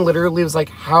Sean literally was like,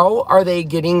 how are they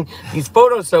getting these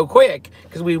photos so quick?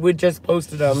 Because we would just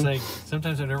posted them. It's like,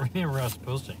 sometimes I never remember us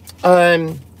posting.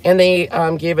 And they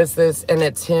gave us this, and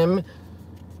it's him.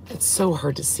 It's so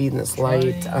hard to see in this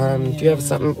light. Do you have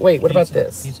something? Wait, what about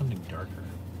this? Need something darker.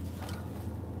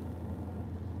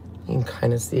 You can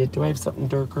kind of see it. Do I have something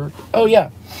darker? Oh, yeah.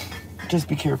 Just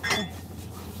be careful.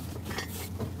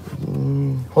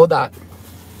 Hold that.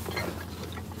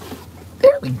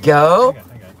 There we go.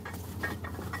 I got it.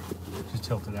 Just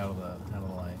tilt it out of the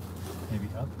light. Maybe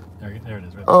up. There it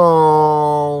is. Right there.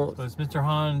 Oh. So it's Mr.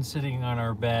 Han sitting on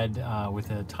our bed with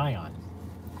a tie on.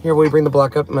 Here, will you bring the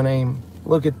block up? My name.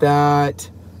 Look at that.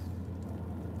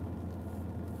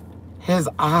 His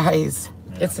eyes.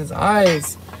 Yeah. It's his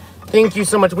eyes. Thank you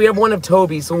so much. We have one of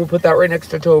Toby, so we'll put that right next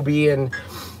to Toby, and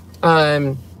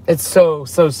it's so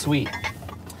sweet.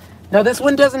 Now this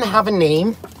one doesn't have a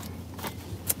name.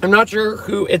 I'm not sure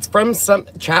who. It's from some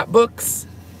chat books,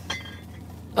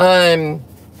 and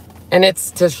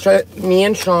it's to me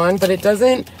and Sean, but it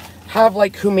doesn't have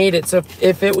like who made it. So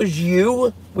if it was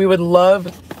you, we would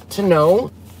love to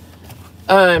know.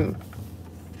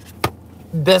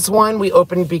 This one we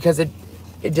opened because it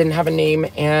didn't have a name,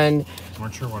 and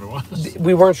weren't sure what it was.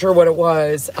 We weren't sure what it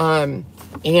was. And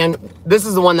this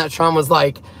is the one that Sean was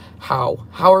like, how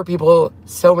are people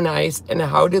so nice, and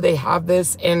how do they have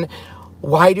this? And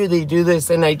why do they do this?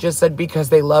 And I just said, because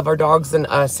they love our dogs and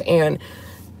us. And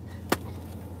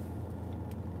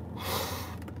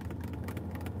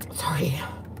sorry,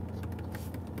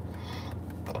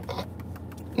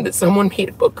 that someone made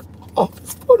a book of all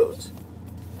his photos.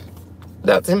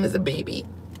 That's him as a baby.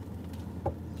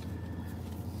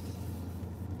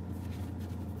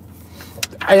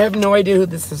 I have no idea who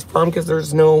this is from because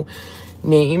there's no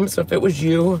name. So if it was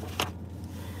you,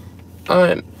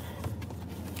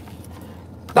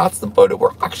 that's the photo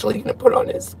we're actually gonna put on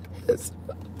his. That's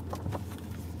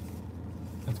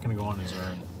gonna go on his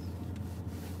urn.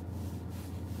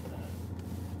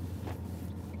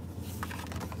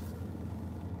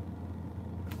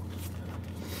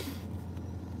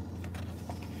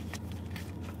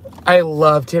 I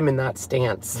loved him in that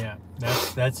stance. Yeah,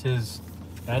 that's his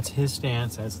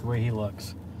stance. That's the way he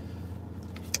looks.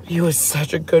 He was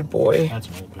such a good boy. That's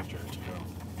an old picture too.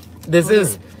 This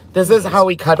is how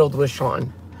he cuddled with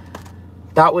Sean.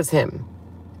 That was him.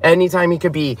 Anytime he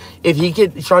could be, if he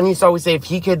could, Sean used to always say, if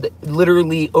he could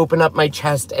literally open up my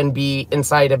chest and be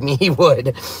inside of me, he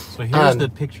would. So here's the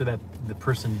picture that the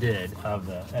person did of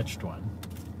the etched one.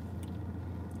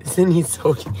 Isn't he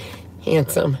so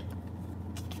handsome?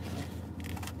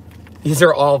 These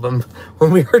are all of them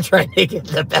when we were trying to get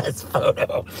the best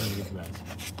photo.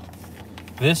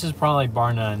 This is probably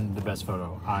bar none the best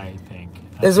photo, I think.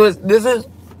 This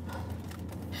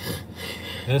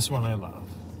one I love.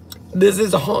 This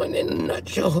is Han in a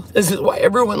nutshell. This is why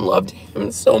everyone loved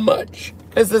him so much.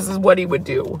 Because this is what he would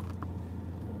do.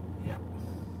 Yeah.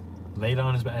 Laid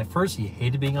on his back. At first he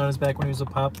hated being on his back when he was a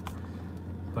pup.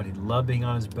 But he loved being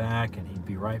on his back and he'd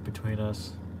be right between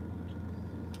us.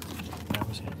 That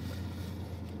was him.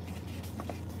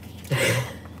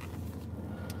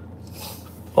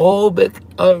 Oh, but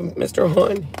Mr.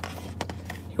 Han.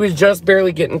 He was just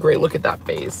barely getting gray. Look at that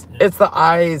face. Yeah. It's the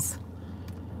eyes.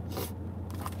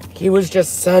 He was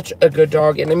just such a good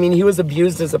dog. And I mean, he was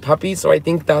abused as a puppy, so I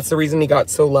think that's the reason he got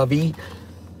so lovey.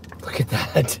 Look at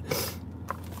that.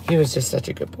 He was just such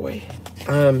a good boy.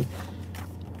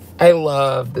 I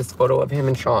love this photo of him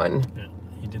and Sean. Yeah,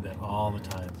 he did that all the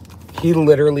time. He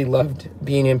literally loved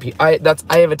being in people. I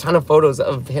have a ton of photos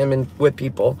of him and with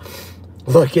people.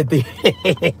 Look at these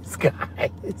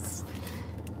guys.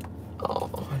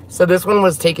 Oh, so this one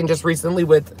was taken just recently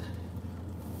with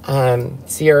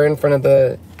Sierra in front of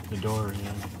the door.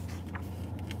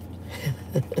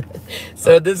 Yeah.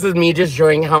 So this is me just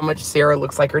showing how much Sierra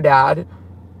looks like her dad.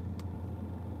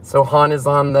 So Han is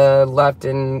on the left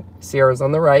and Sierra's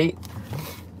on the right.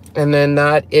 And then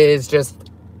that is just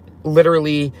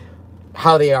literally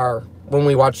how they are when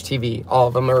we watch TV. All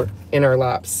of them are in our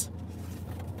laps.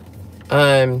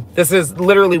 This is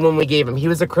literally when we gave him. He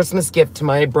was a Christmas gift to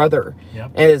my brother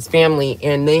and his family.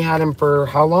 And they had him for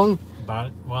how long?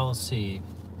 Well, let's see.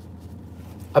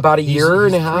 About a year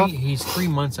and a half? He's 3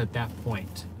 months at that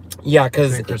point. Yeah,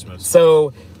 because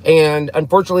so, and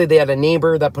unfortunately they had a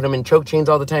neighbor that put him in choke chains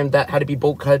all the time that had to be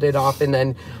bolt cutted off. And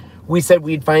then we said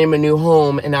we'd find him a new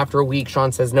home. And after a week,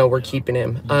 Sean says, no, we're keeping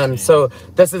him. So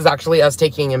this is actually us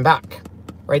taking him back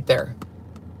right there.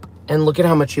 And look at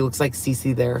how much he looks like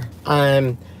Cece there.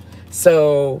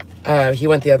 So he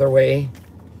went the other way.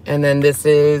 And then this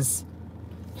is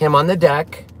him on the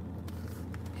deck.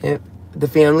 The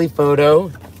family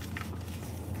photo.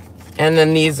 And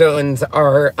then these ones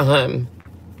are,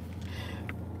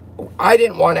 I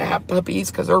didn't want to have puppies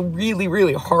because they're really,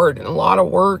 really hard and a lot of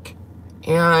work.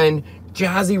 And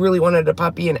Jazzy really wanted a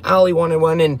puppy and Allie wanted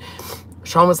one. And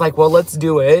Sean was like, well, let's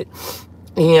do it.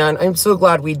 And I'm so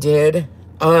glad we did.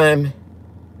 So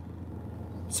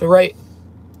right,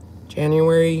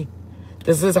 January,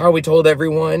 this is how we told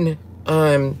everyone.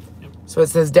 So it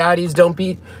says, daddies,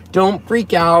 don't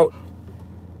freak out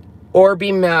or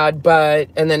be mad,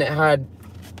 and then it had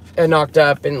a knocked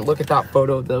up, and look at that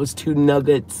photo of those two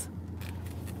nuggets.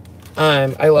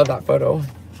 I love that photo.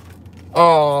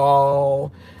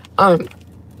 Oh,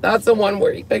 that's the one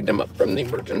where he picked him up from the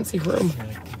emergency room.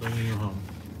 Bringing you home.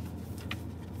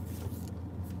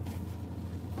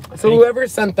 So whoever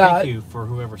sent that. Thank you for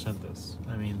whoever sent this.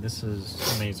 I mean, this is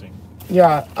amazing.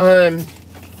 Yeah. I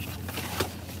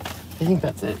think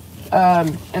that's it.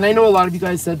 And I know a lot of you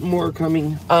guys said more are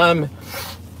coming.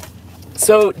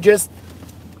 So just,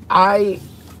 I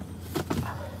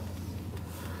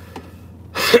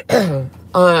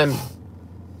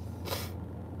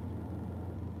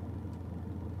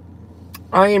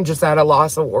am just at a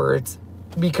loss of words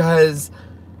because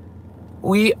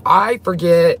I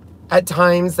forget at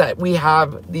times that we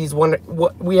have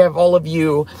we have all of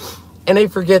you, and I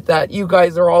forget that you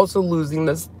guys are also losing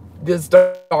this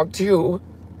dog too,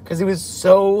 because he was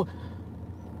so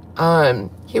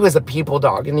He was a people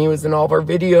dog, and he was in all of our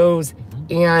videos,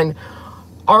 and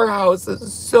our house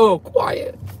is so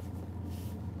quiet.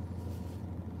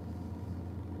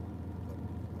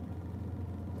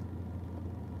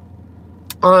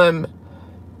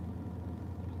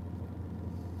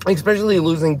 Especially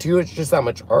losing two, it's just that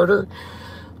much harder.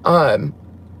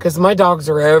 Because my dogs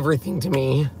are everything to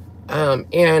me.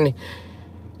 And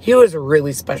he was a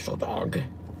really special dog.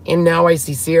 And now I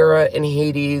see Sierra and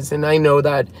Hades, and I know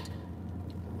that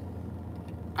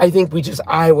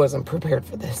I wasn't prepared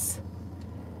for this.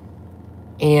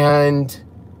 And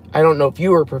I don't know if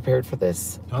you were prepared for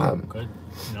this. Oh, good.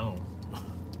 No.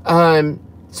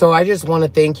 So I just want to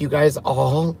thank you guys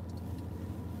all.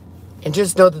 And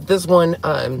just know that this one,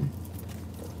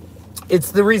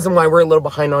 it's the reason why we're a little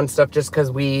behind on stuff, just because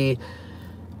we,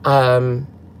 you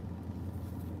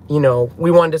know, we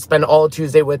wanted to spend all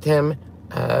Tuesday with him.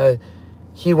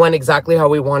 He went exactly how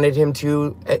we wanted him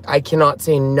to. I cannot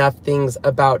say enough things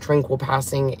about Tranquil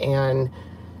Passing and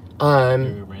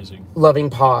amazing. Loving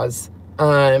Paws.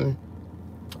 I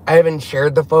haven't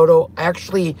shared the photo. I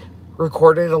actually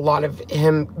recorded a lot of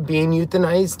him being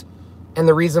euthanized, and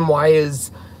the reason why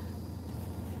is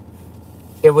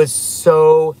it was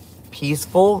so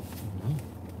peaceful.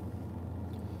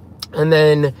 And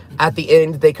then at the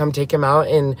end, they come take him out,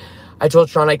 and I told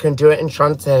Sean I couldn't do it, and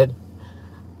Sean said,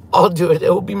 I'll do it. It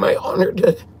will be my honor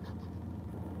to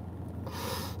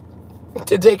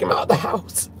take him out of the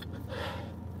house.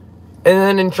 And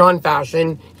then in Sean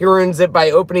fashion, he ruins it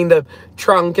by opening the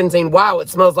trunk and saying, wow, it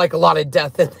smells like a lot of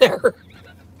death in there.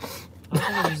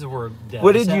 I don't use the word death.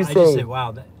 What did you say? I just said,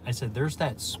 wow. I said, there's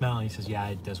that smell. And he says, yeah,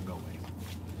 it doesn't go away.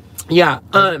 Yeah.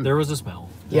 There was a smell.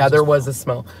 There was a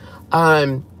smell.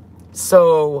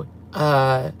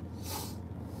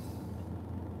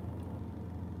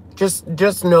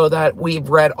 Just know that we've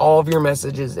read all of your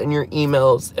messages and your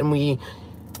emails, and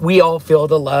we all feel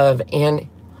the love, and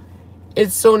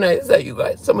it's so nice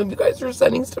that some of you guys are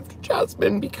sending stuff to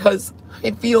Jasmine, because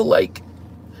I feel like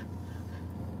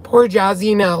poor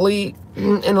Jazzy and Allie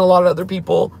and a lot of other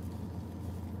people,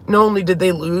 not only did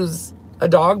they lose a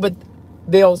dog, but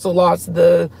they also lost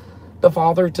the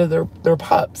father to their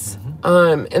pups.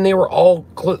 And they were all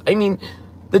close. I mean,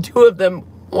 the two of them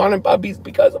wanted puppies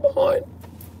because of Han.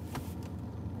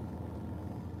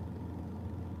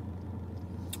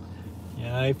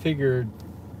 Yeah, I figured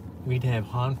we'd have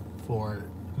Han for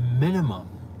minimum,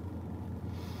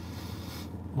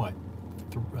 what,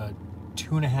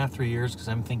 2.5, 3 years, because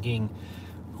I'm thinking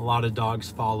a lot of dogs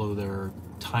follow their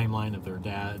timeline of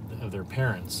their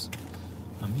parents.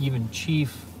 Even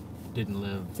Chief didn't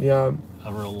live a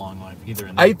real long life either.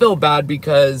 And I feel bad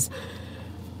because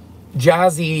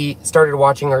Jazzy started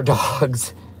watching our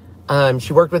dogs.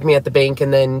 She worked with me at the bank,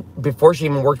 and then before she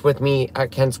even worked with me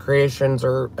at Ken's Kreations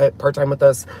or at part-time with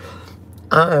us,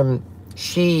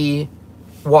 she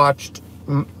watched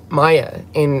Maya,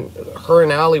 and her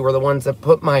and Allie were the ones that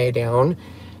put Maya down.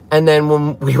 And then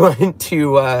when we went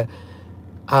to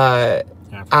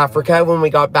Africa, when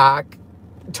we got back,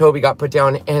 Toby got put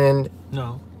down, and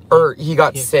he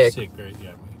got sick. Right?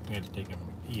 Yeah, we had to take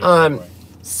him.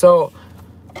 So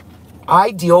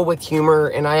I deal with humor,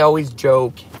 and I always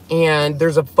joke. And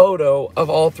there's a photo of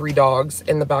all three dogs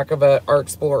in the back of our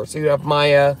Explorer. So you have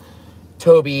Maya,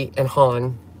 Toby, and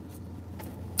Han.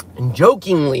 And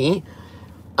jokingly,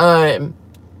 and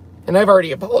I've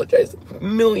already apologized a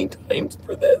million times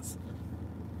for this,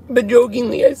 but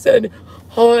jokingly I said,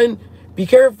 Han, be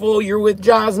careful, you're with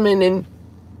Jasmine, and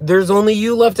there's only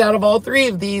you left out of all three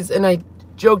of these. And I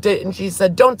joked it, and she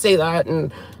said, don't say that.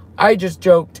 And I just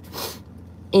joked.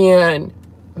 And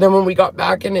then when we got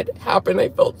back and it happened, I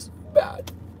felt so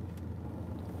bad.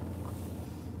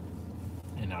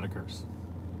 And not a curse.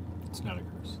 It's not a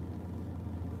curse.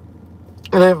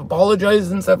 And I've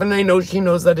apologized and stuff, and I know she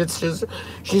knows that it's just,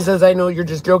 she says, I know you're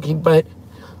just joking, but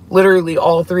literally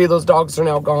all three of those dogs are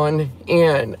now gone,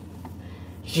 and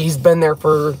she's been there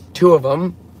for two of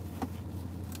them.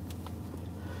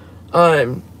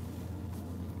 And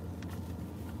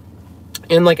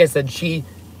like I said,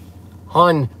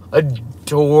 Han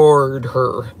adored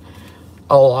her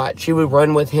a lot. She would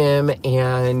run with him,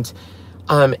 and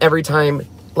every time,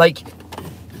 like,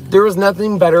 there was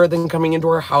nothing better than coming into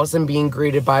our house and being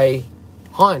greeted by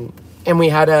Han. And we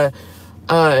had a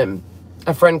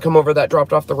friend come over that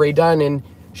dropped off the Ray Dunn, and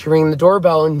she rang the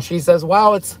doorbell, and she says,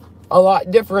 wow, it's a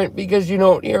lot different because you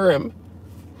don't hear him.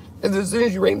 And as soon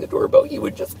as you rang the doorbell, he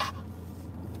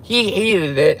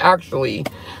hated it, actually.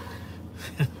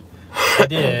 I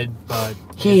did, but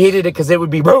he hated it because it would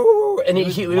be and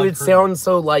it would sound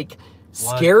so like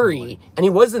scary, and he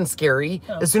wasn't scary.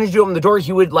 As soon as you open the door,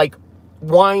 he would like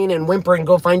whine and whimper and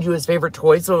go find you his favorite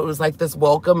toy. So it was like this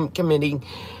welcome committee.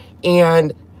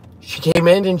 And she came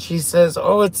in and she says,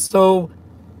 oh, it's so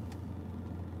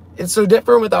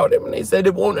different without him. And I said,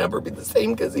 it won't ever be the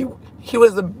same because he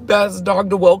was the best dog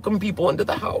to welcome people into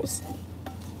the house.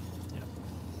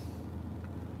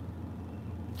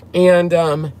 And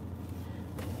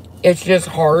it's just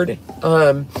hard.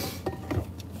 The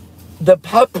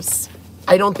pups,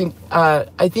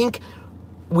 I think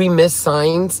we missed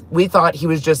signs. We thought he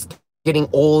was just getting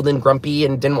old and grumpy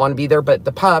and didn't want to be there. But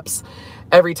the pups,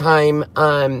 every time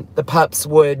the pups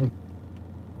would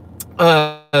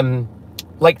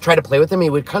like try to play with him, he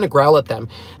would kind of growl at them.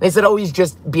 And they said, oh, he's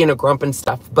just being a grump and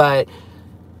stuff. But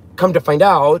come to find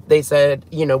out, they said,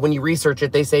 you know, when you research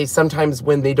it, they say sometimes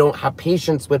when they don't have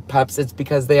patience with pups, it's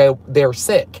because they're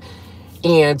sick.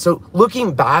 And so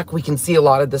looking back, we can see a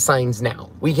lot of the signs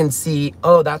now. We can see,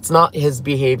 oh, that's not his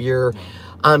behavior.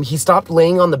 He stopped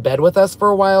laying on the bed with us for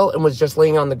a while and was just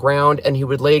laying on the ground, and he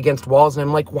would lay against walls. And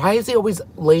I'm like, why is he always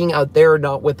laying out there,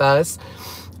 not with us?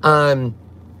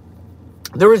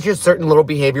 There was just certain little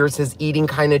behaviors. His eating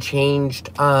kind of changed.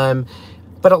 But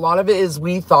a lot of it is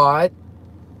we thought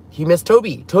he missed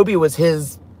Toby. Toby was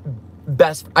his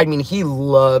best. I mean, he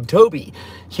loved Toby.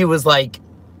 He was like,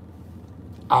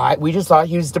 we just thought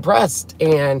he was depressed.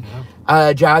 And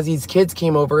Jazzy's kids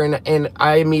came over, and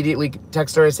I immediately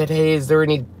texted her. I said, hey, is there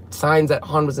any signs that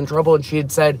Han was in trouble? And she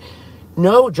had said,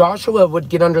 no. Joshua would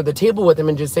get under the table with him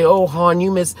and just say, oh, Han,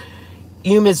 you miss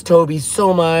Toby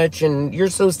so much, and you're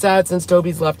so sad since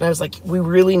Toby's left. And I was like, we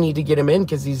really need to get him in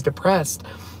because he's depressed.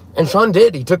 And Sean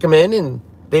did. He took him in, and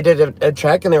they did a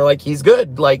check, and they were like, he's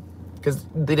good, like, because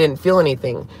they didn't feel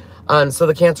anything. So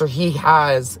the cancer he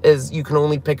has is you can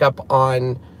only pick up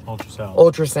on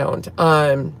ultrasound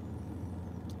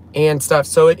and stuff.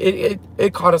 So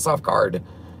it caught us off guard.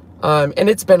 And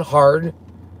it's been hard.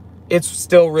 It's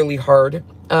still really hard.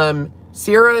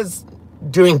 Sierra's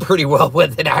doing pretty well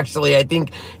with it, actually. I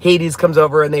think Hades comes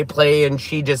over and they play, and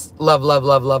she just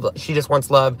love. She just wants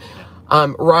love.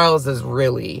 Riles is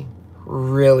really,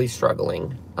 really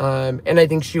struggling. And I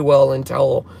think she will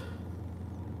until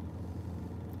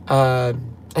I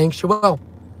think she will.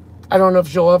 I don't know if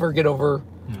she'll ever get over.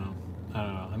 No, I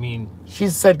don't know. I mean,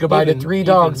 she's said goodbye to 3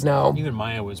 dogs now. Even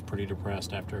Maya was pretty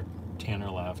depressed after Tanner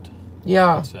left.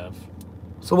 Yeah. So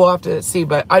we'll have to see.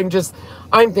 But I'm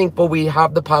thankful we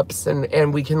have the pups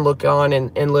and we can look on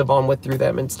and live on through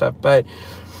them and stuff. But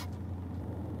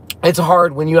it's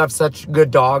hard when you have such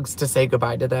good dogs to say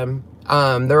goodbye to them.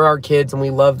 They're our kids and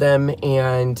we love them.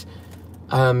 And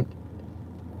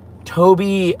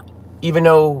Toby, even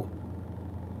though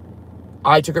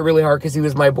I took it really hard because he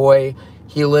was my boy,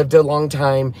 he lived a long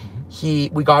time.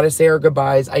 We got to say our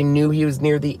goodbyes. I knew he was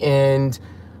near the end.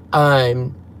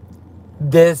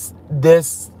 This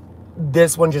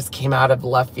one just came out of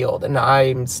left field, and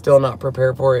I'm still not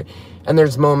prepared for it. And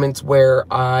there's moments where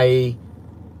you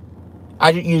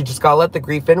just gotta let the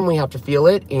grief in, and we have to feel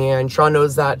it. And Sean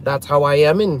knows that that's how I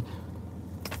am, and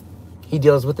he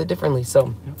deals with it differently.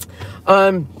 So,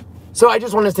 so I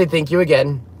just want to say thank you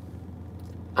again.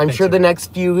 Thanks, sure the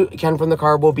next few Ken from the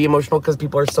car will be emotional because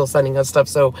people are still sending us stuff.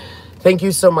 So thank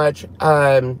you so much.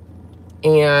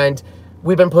 And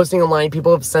we've been posting online.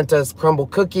 People have sent us crumble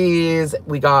cookies.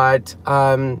 We got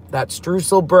that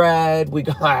streusel bread. We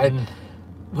got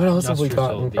what else have we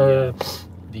gotten? The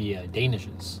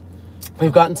Danishes.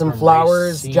 We've gotten some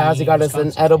flowers. Jazzy got us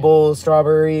an edible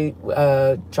strawberry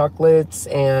chocolates,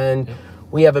 and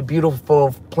we have a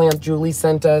beautiful plant Julie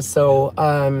sent us. So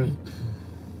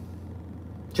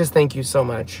just thank you so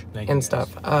much and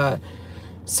stuff.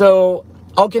 So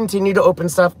I'll continue to open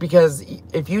stuff because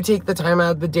if you take the time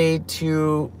out of the day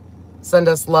to send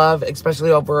us love,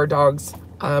 especially over our dogs,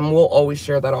 we'll always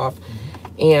share that off.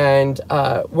 And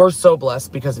we're so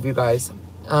blessed because of you guys.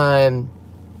 I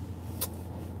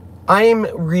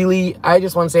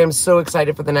just want to say I'm so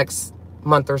excited for the next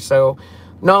month or so.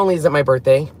 Not only is it my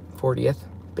birthday, 40th,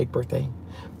 big birthday,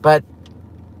 but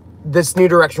this new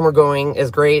direction we're going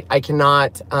is great. I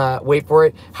cannot wait for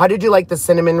it. How did you like the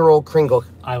cinnamon roll Kringle?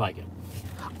 I like it.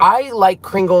 I like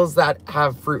Kringles that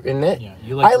have fruit in it. Yeah,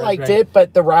 you like I liked it,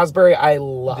 but the raspberry I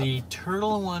love. The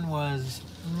turtle one was,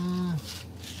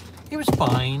 it was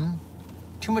fine.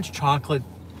 Too much chocolate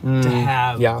to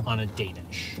have on a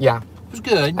Danish. Yeah. It was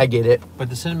good. I get it. But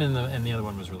the cinnamon and the other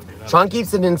one was really good. Sean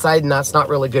keeps it inside, and that's not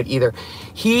really good either.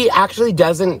 He actually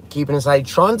doesn't keep it inside.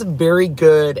 Sean's very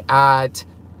good at,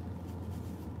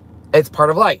 it's part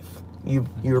of life. You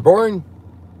were born,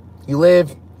 you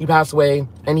live, you pass away,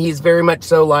 and he's very much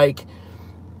so like,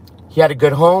 he had a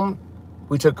good home,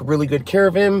 we took really good care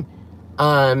of him,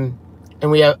 and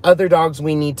we have other dogs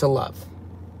we need to love.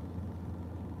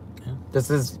 This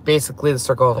is basically the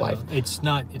circle of life. It's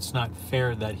not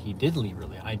fair that he did leave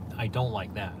early. I don't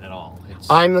like that at all.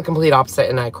 I'm the complete opposite,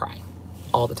 and I cry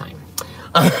all the time.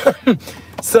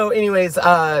 So anyways,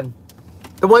 the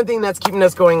one thing that's keeping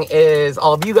us going is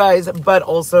all of you guys, but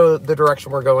also the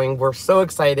direction we're going. We're so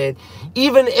excited.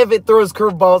 Even if it throws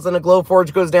curveballs and a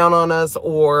GLOWFORGE goes down on us,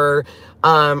 or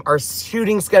our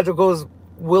shooting schedule goes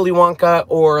Willy Wonka,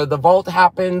 or the vault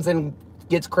happens and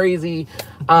gets crazy.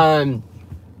 But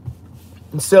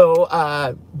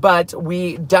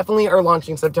we definitely are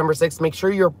launching September 6th. Make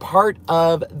sure you're part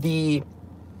of the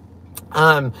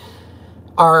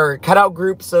our cutout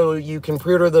group so you can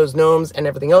pre-order those gnomes and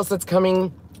everything else that's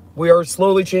coming. We are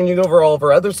slowly changing over all of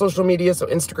our other social media, so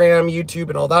Instagram, YouTube,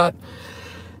 and all that.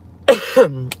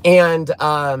 And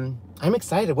I'm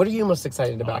excited. What are you most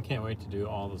excited about? I can't wait to do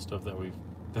all the stuff that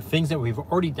the things that we've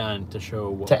already done to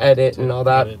show to edit and all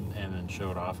that, and then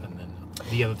show it off, and then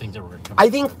the other things that we're going to come. I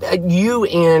think you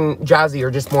and Jazzy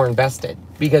are just more invested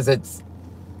because it's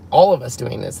all of us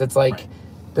doing this. It's like,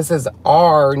 this is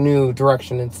our new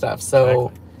direction and stuff.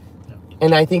 So, exactly.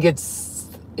 And I think it's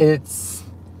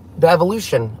the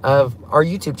evolution of our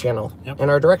YouTube channel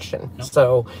and our direction.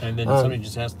 So, and then somebody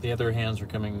just asked the other hands are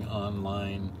coming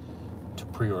online to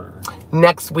pre-order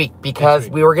next week, because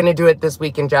we were going to do it this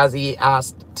week and Jazzy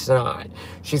asked to not.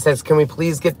 She says, can we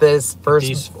please get this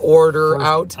first order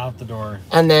out the door?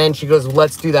 And then she goes,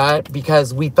 let's do that,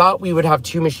 because we thought we would have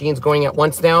 2 machines going at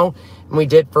once now, and we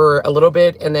did for a little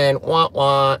bit, and then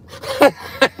wah.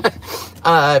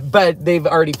 But they've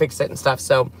already fixed it and stuff.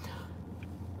 So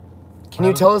can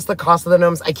you tell us the cost of the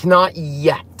gnomes? I cannot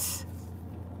yet,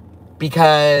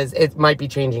 because it might be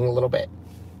changing a little bit,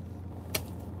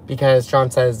 because Sean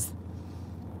says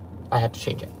I have to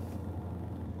change it.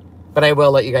 But I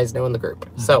will let you guys know in the group.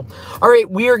 So, all right,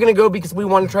 we are going to go because we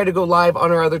want to try to go live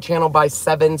on our other channel by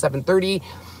 7:30.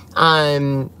 We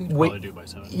can probably do it by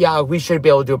 7. Yeah, we should be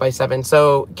able to do it by 7.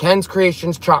 So, Ken's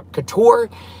Creations Chalk Couture.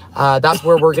 That's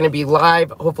where we're going to be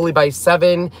live, hopefully by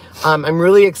 7. I'm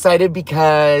really excited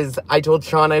because I told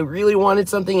Sean I really wanted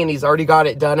something, and he's already got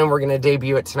it done, and we're going to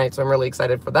debut it tonight. So, I'm really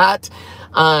excited for that.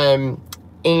 And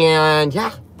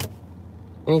yeah.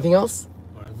 Anything else?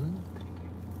 What is it?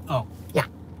 Oh. Yeah.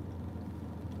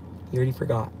 You already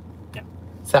forgot. Yeah.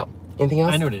 So, anything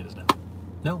else? I know what it is now.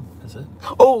 No, that's it.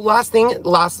 Oh, last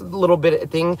little bit of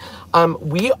thing.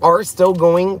 We are still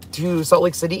going to Salt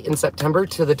Lake City in September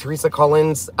to the Teresa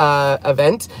Collins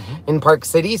event in Park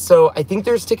City. So I think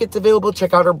there's tickets available.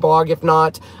 Check out our blog. If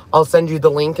not, I'll send you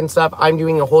the link and stuff. I'm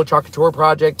doing a whole Chalk Couture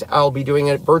project. I'll be doing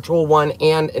a virtual one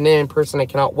and an in-person. I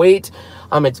cannot wait.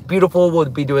 It's beautiful. We'll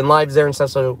be doing lives there and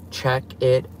stuff. So check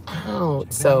it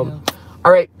out.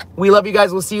 All right. We love you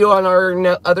guys. We'll see you on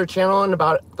our other channel in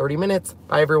about 30 minutes.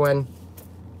 Bye, everyone.